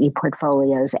important, for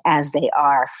e-portfolios as they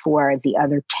are for the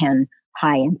other 10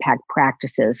 high impact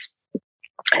practices.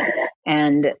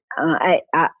 And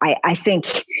I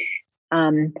think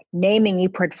naming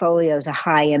e-portfolios a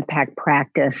high impact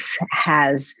practice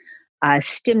has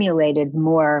stimulated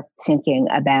more thinking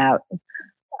about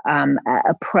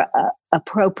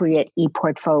appropriate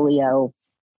e-portfolio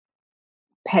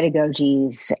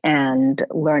pedagogies and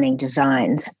learning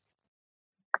designs.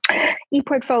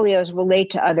 E-portfolios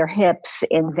relate to other HIPs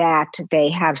in that they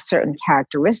have certain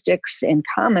characteristics in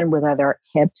common with other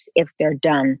HIPs if they're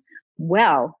done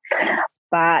well.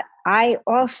 But I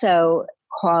also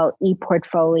call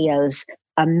e-portfolios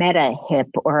a meta HIP,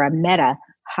 or a meta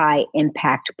high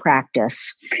impact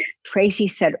practice. Tracy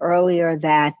said earlier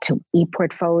that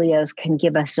e-portfolios can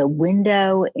give us a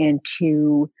window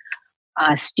into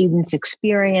students'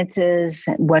 experiences,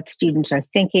 what students are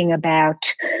thinking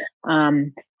about,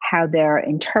 how they're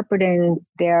interpreting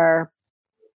their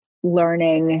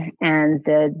learning, and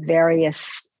the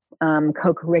various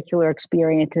co-curricular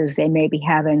experiences they may be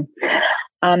having.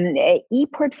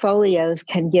 E-portfolios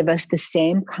can give us the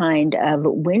same kind of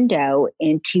window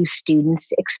into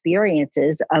students'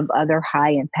 experiences of other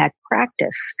high-impact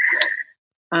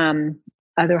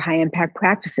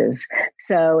practices.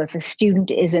 So if a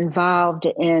student is involved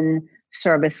in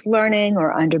service learning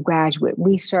or undergraduate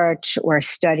research or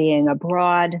studying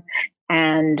abroad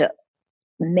and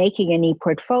making an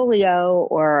e-portfolio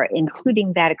or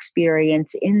including that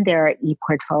experience in their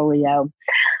e-portfolio,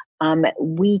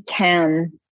 we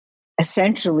can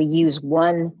essentially use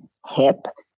one HIP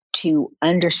to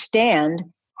understand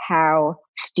how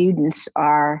students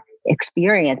are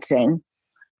experiencing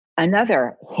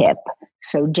another HIP.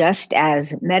 So just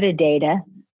as metadata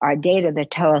are data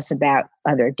that tell us about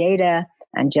other data,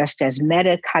 and just as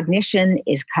metacognition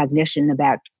is cognition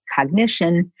about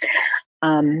cognition,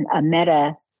 a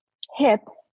meta HIP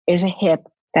is a HIP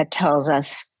that tells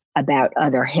us about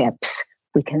other HIPs.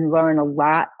 We can learn a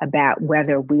lot about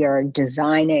whether we are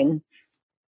designing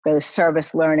those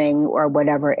service learning or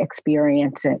whatever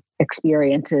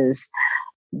experiences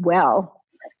well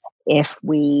if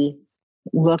we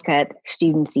look at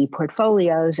students'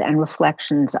 e-portfolios and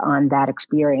reflections on that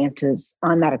experience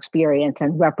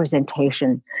and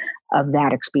representation of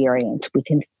that experience. We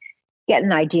can get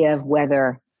an idea of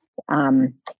whether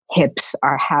HIPs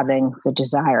are having the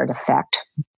desired effect.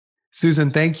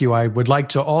 Susan, thank you. I would like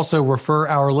to also refer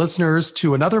our listeners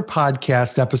to another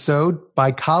podcast episode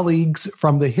by colleagues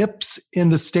from the HIPs in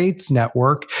the States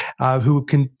network, who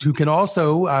can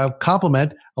also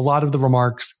complement a lot of the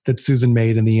remarks that Susan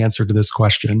made in the answer to this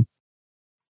question.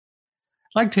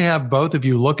 I'd like to have both of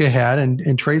you look ahead,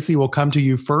 and Tracy will come to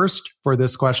you first for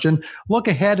this question. Look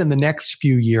ahead in the next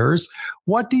few years.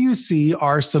 What do you see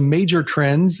are some major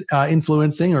trends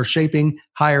influencing or shaping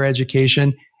higher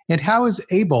education, and how is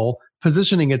ABLE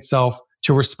positioning itself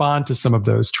to respond to some of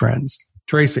those trends?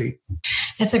 Tracy.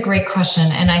 It's a great question.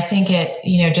 And I think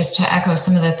just to echo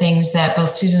some of the things that both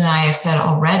Susan and I have said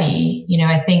already,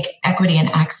 I think equity and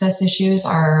access issues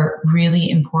are really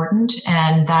important.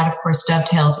 And that, of course,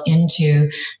 dovetails into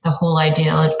the whole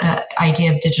idea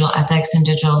of digital ethics and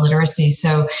digital literacy.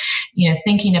 So,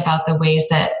 thinking about the ways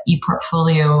that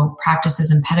ePortfolio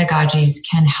practices and pedagogies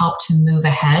can help to move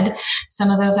ahead some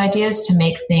of those ideas to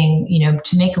make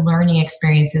to make learning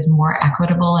experiences more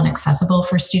equitable and accessible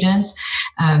for students,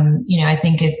 I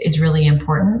think is really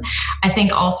important. I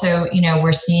think also,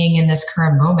 we're seeing in this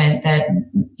current moment that,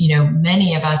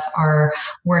 many of us are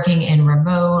working in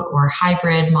remote or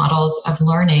hybrid models of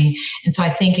learning. And so I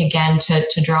think, again,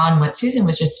 to draw on what Susan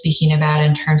was just speaking about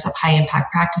in terms of high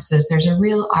impact practices, there's a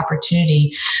real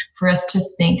opportunity for us to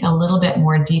think a little bit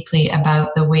more deeply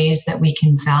about the ways that we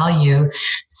can value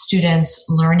students'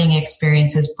 learning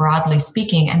experiences, broadly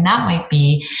speaking. And that might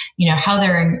be, how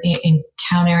they're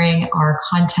encountering our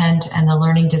content and the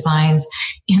learning designs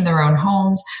in their own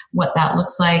homes, what that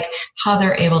looks like, how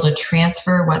they're able to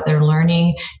transfer what they're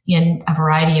learning in a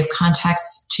variety of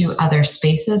contexts to other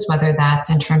spaces, whether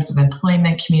that's in terms of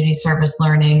employment, community service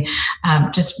learning,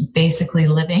 just basically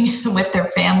living with their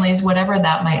families, whatever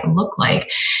that might look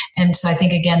like. And so I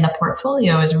think, again, the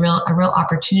portfolio is a real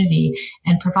opportunity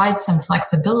and provides some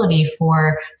flexibility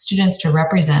for students to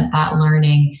represent that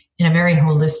learning in a very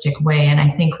holistic way. And I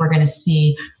think we're going to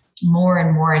see more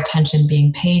and more attention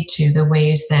being paid to the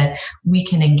ways that we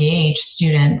can engage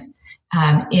students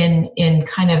in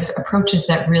kind of approaches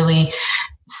that really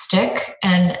stick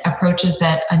and approaches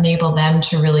that enable them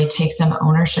to really take some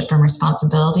ownership and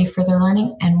responsibility for their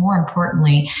learning. And more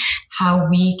importantly, how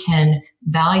we can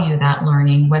value that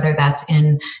learning, whether that's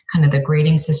in kind of the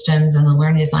grading systems and the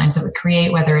learning designs that we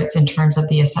create, whether it's in terms of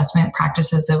the assessment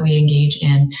practices that we engage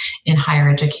in higher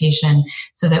education,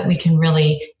 so that we can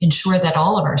really ensure that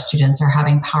all of our students are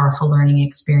having powerful learning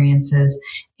experiences,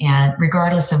 and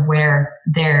regardless of where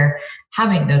they're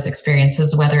having those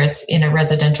experiences, whether it's in a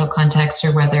residential context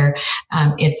or whether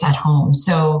it's at home.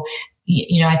 So,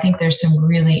 I think there's some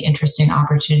really interesting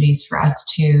opportunities for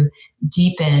us to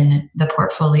deepen the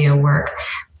portfolio work,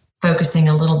 focusing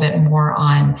a little bit more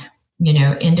on,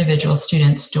 individual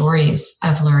student stories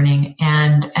of learning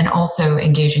and also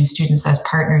engaging students as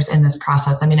partners in this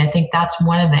process. I mean, I think that's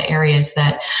one of the areas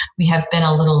that we have been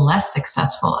a little less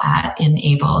successful at in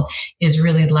ABLE, is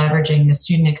really leveraging the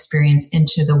student experience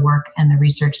into the work and the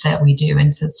research that we do.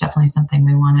 And so it's definitely something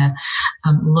we want to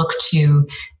look to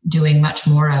doing much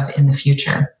more of in the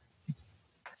future.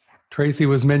 Tracy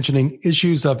was mentioning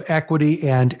issues of equity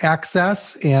and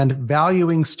access and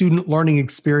valuing student learning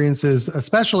experiences,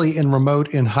 especially in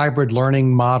remote and hybrid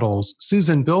learning models.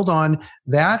 Susan, build on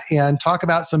that and talk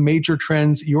about some major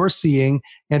trends you're seeing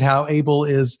and how ABLE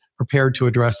is prepared to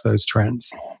address those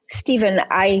trends. Stephen,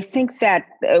 I think that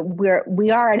we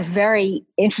are at a very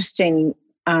interesting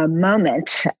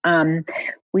moment.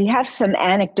 We have some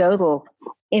anecdotal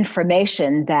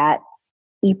information that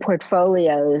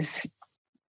ePortfolios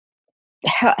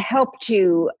help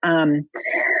to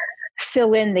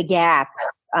fill in the gap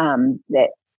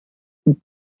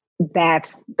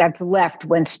that's left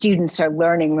when students are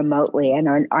learning remotely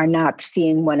and are not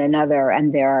seeing one another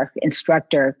and their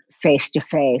instructor face to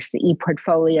face. The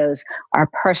ePortfolios are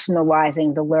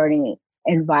personalizing the learning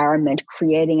environment,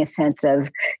 creating a sense of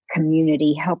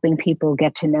community, helping people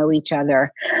get to know each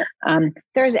other.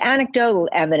 There's anecdotal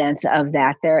evidence of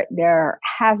that. There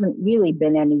hasn't really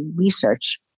been any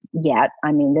research yet.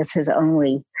 I mean, this has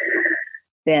only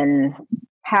been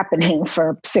happening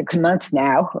for 6 months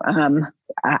now.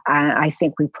 I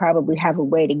think we probably have a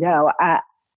way to go.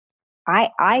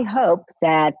 I hope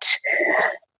that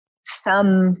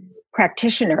some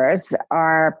practitioners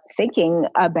are thinking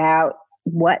about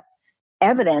what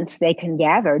evidence they can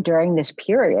gather during this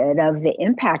period of the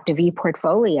impact of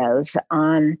ePortfolios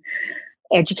on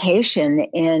education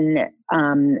in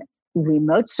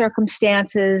remote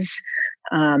circumstances,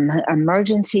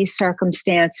 emergency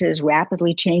circumstances,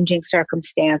 rapidly changing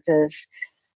circumstances.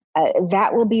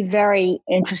 That will be very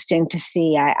interesting to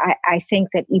see. I think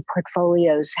that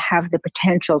ePortfolios have the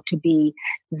potential to be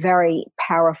very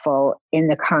powerful in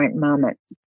the current moment.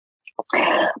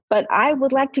 But I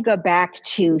would like to go back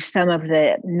to some of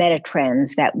the meta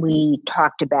trends that we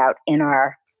talked about in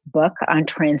our book on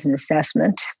trends in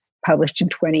assessment, published in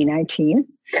 2019.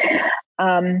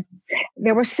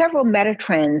 There were several meta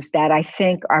trends that I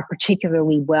think are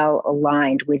particularly well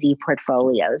aligned with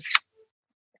ePortfolios.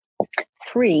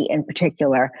 3 in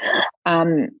particular.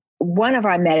 One of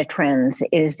our meta trends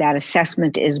is that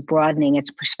assessment is broadening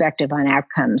its perspective on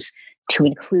outcomes to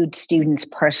include students'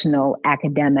 personal,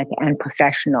 academic, and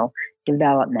professional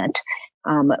development.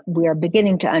 We are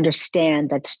beginning to understand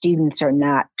that students are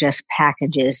not just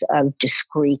packages of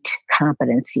discrete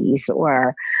competencies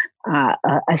or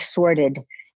assorted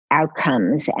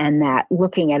outcomes, and that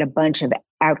looking at a bunch of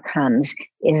outcomes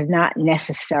is not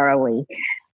necessarily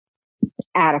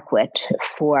adequate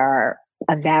for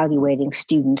evaluating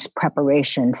students'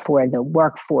 preparation for the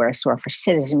workforce or for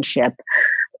citizenship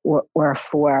or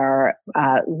for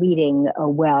leading a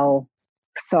well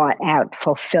thought out,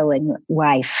 fulfilling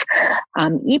life.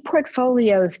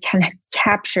 ePortfolios can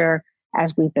capture,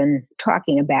 as we've been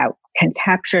talking about, can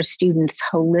capture students'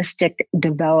 holistic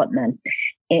development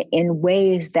in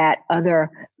ways that other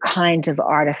kinds of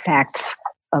artifacts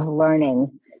of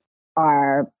learning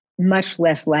are much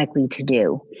less likely to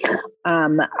do.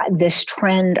 This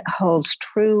trend holds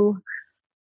true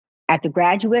at the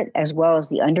graduate as well as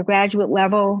the undergraduate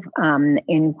level.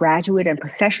 In graduate and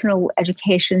professional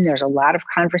education, there's a lot of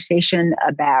conversation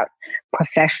about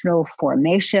professional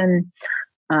formation,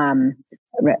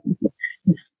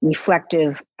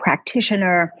 reflective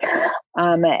practitioner.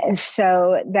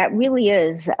 So that really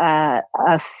is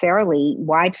a fairly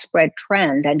widespread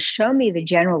trend. And show me the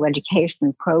general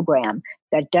education program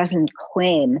that doesn't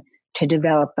claim to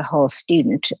develop the whole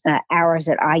student. Ours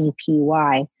at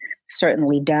IUPUI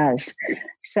certainly does.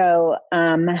 So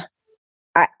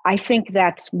I think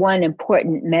that's one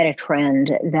important meta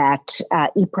trend that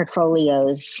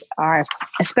ePortfolios are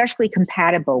especially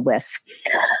compatible with.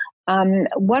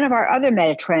 One of our other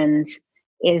meta trends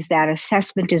is that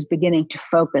assessment is beginning to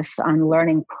focus on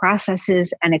learning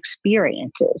processes and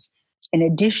experiences, in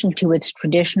addition to its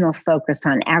traditional focus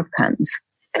on outcomes.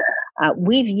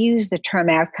 We've used the term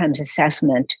outcomes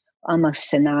assessment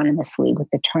almost synonymously with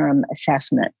the term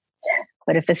assessment.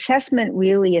 But if assessment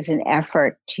really is an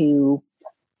effort to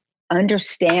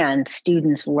understand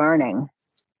students' learning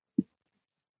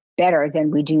better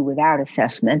than we do without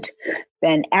assessment,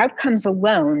 then outcomes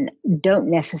alone don't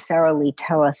necessarily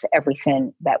tell us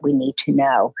everything that we need to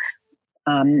know.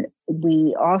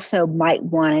 We also might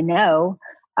want to know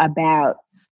about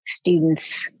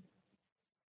students'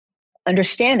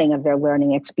 understanding of their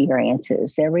learning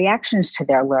experiences, their reactions to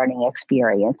their learning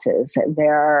experiences,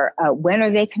 when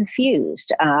are they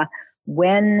confused?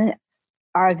 When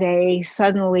are they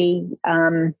suddenly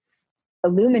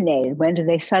illuminated? When do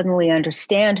they suddenly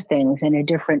understand things in a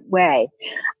different way?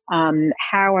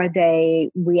 How are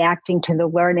they reacting to the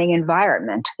learning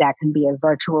environment? That can be a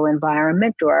virtual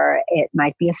environment or it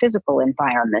might be a physical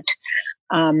environment.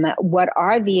 What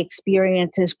are the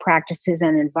experiences, practices,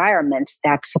 and environments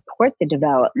that support the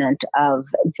development of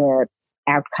the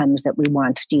outcomes that we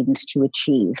want students to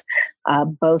achieve?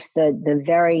 Both the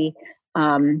very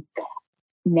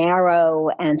narrow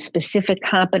and specific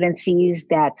competencies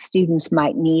that students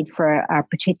might need for a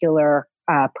particular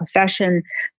profession,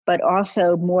 but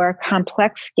also more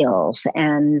complex skills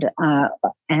and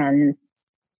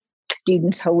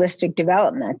students' holistic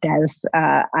development, as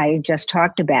I just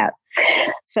talked about.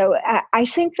 So I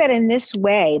think that in this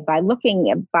way, by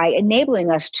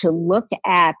enabling us to look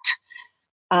at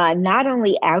not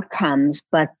only outcomes,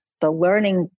 but the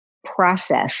learning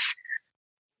process,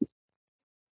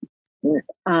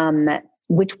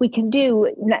 which we can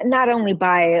do not only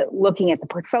by looking at the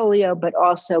portfolio, but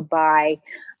also by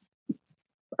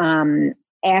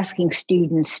asking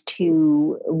students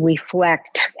to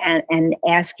reflect and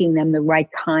asking them the right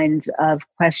kinds of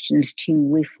questions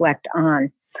to reflect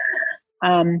on.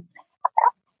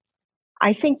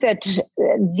 I think that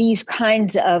these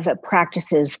kinds of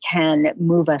practices can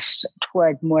move us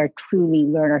toward more truly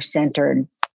learner-centered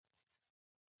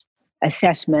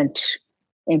assessment,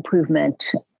 improvement,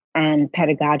 and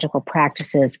pedagogical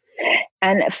practices.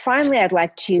 And finally, I'd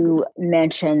like to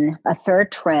mention a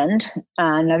third trend.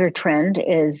 Another trend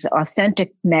is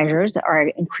authentic measures are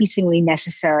increasingly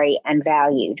necessary and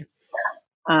valued.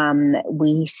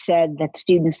 We said that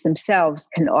students themselves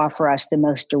can offer us the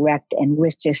most direct and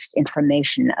richest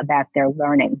information about their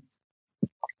learning.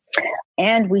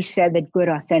 And we said that good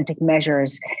authentic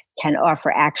measures can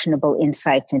offer actionable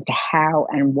insights into how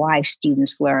and why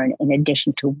students learn in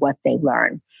addition to what they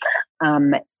learn.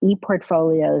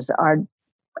 ePortfolios are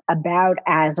about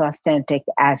as authentic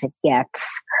as it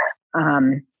gets.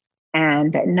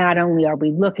 And not only are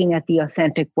we looking at the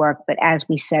authentic work, but as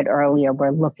we said earlier,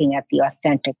 we're looking at the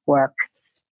authentic work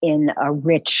in a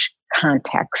rich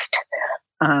context.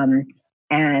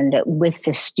 and with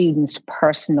the student's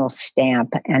personal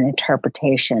stamp and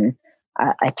interpretation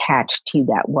attached to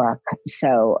that work.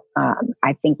 So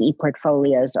I think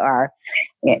e-portfolios are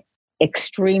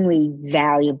extremely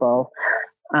valuable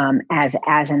as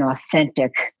an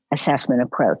authentic assessment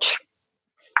approach.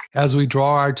 As we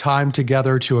draw our time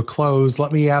together to a close,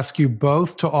 let me ask you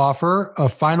both to offer a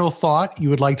final thought you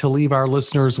would like to leave our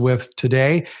listeners with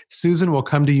today. Susan, we'll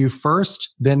come to you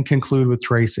first, then conclude with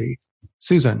Tracy.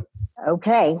 Susan.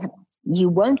 Okay. You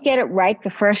won't get it right the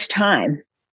first time.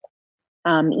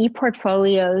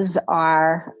 E-portfolios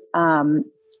are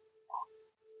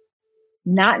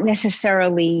not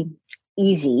necessarily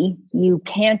easy. You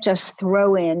can't just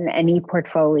throw in an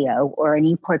e-portfolio or an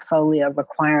e-portfolio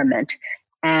requirement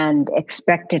and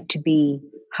expect it to be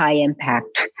high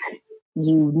impact.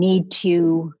 You need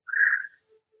to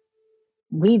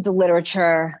read the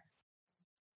literature,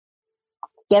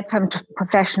 get some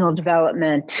professional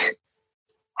development,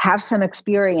 have some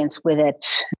experience with it.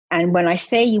 And when I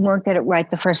say you won't get it right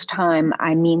the first time,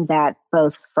 I mean that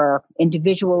both for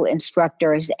individual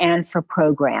instructors and for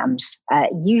programs.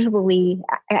 Usually,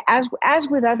 as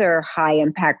with other high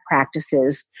impact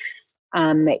practices,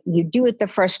 you do it the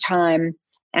first time,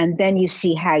 and then you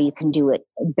see how you can do it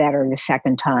better the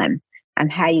second time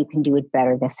and how you can do it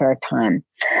better the third time.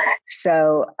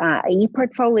 So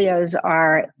e-portfolios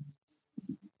are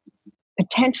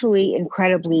potentially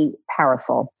incredibly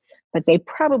powerful, but they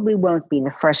probably won't be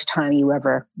the first time you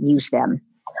ever use them,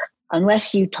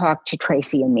 unless you talk to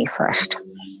Tracy and me first.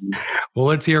 Well,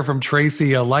 let's hear from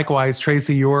Tracy. Likewise,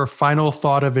 Tracy, your final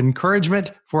thought of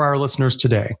encouragement for our listeners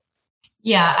today.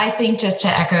 Yeah, I think just to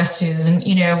echo Susan,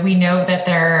 we know that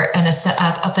they're an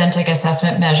authentic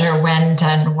assessment measure when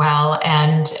done well.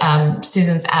 And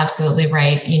Susan's absolutely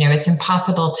right. It's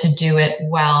impossible to do it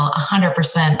well 100%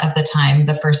 of the time,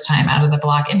 the first time out of the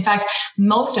block. In fact,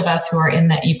 most of us who are in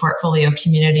the ePortfolio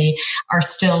community are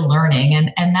still learning.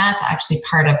 And that's actually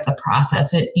part of the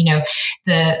process.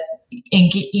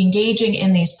 Engaging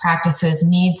in these practices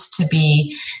needs to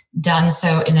be done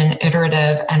so in an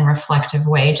iterative and reflective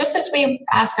way, just as we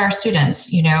ask our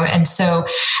students, and so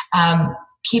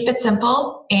keep it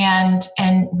simple and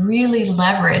really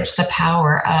leverage the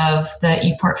power of the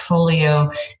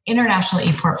ePortfolio, international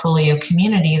ePortfolio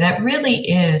community that really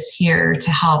is here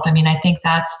to help. I mean, I think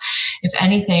that's, if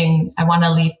anything, I want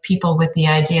to leave people with the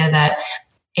idea that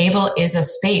ABLE is a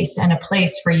space and a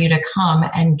place for you to come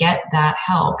and get that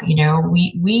help. We know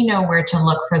where to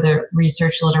look for the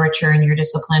research literature in your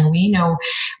discipline. We know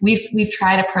we've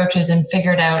tried approaches and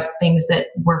figured out things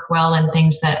that work well and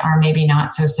things that are maybe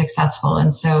not so successful.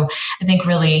 And so I think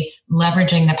really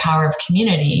leveraging the power of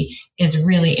community is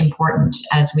really important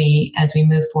as we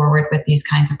move forward with these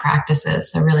kinds of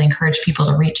practices. So I really encourage people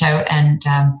to reach out and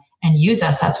use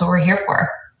us. That's what we're here for.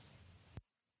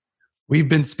 We've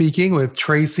been speaking with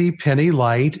Tracy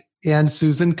Penny-Light and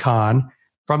Susan Kahn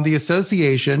from the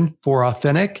Association for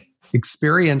Authentic,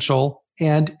 Experiential,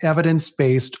 and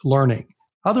Evidence-Based Learning,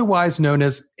 otherwise known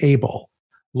as ABLE.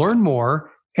 Learn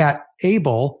more at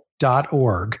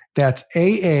able.org. That's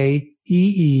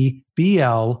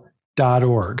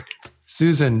AAEEBL.org.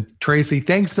 Susan, Tracy,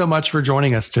 thanks so much for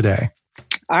joining us today.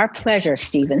 Our pleasure,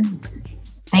 Stephen.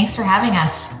 Thanks for having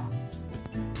us.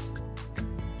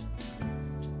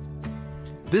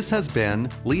 This has been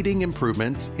Leading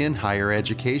Improvements in Higher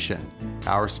Education.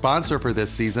 Our sponsor for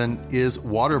this season is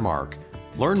Watermark.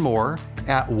 Learn more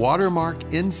at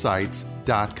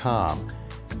watermarkinsights.com.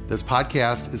 This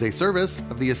podcast is a service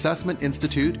of the Assessment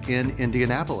Institute in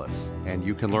Indianapolis, and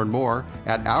you can learn more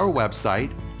at our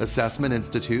website,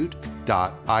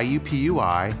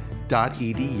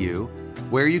 assessmentinstitute.iupui.edu,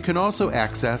 where you can also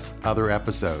access other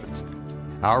episodes.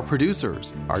 Our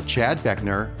producers are Chad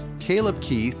Beckner, Caleb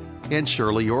Keith, and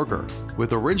Shirley Yorger,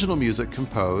 with original music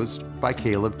composed by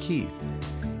Caleb Keith.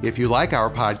 If you like our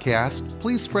podcast,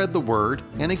 please spread the word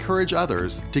and encourage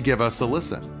others to give us a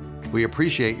listen. We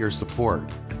appreciate your support.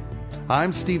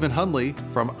 I'm Stephen Hundley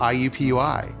from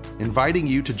IUPUI, inviting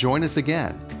you to join us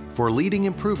again for Leading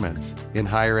Improvements in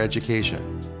Higher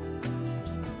Education.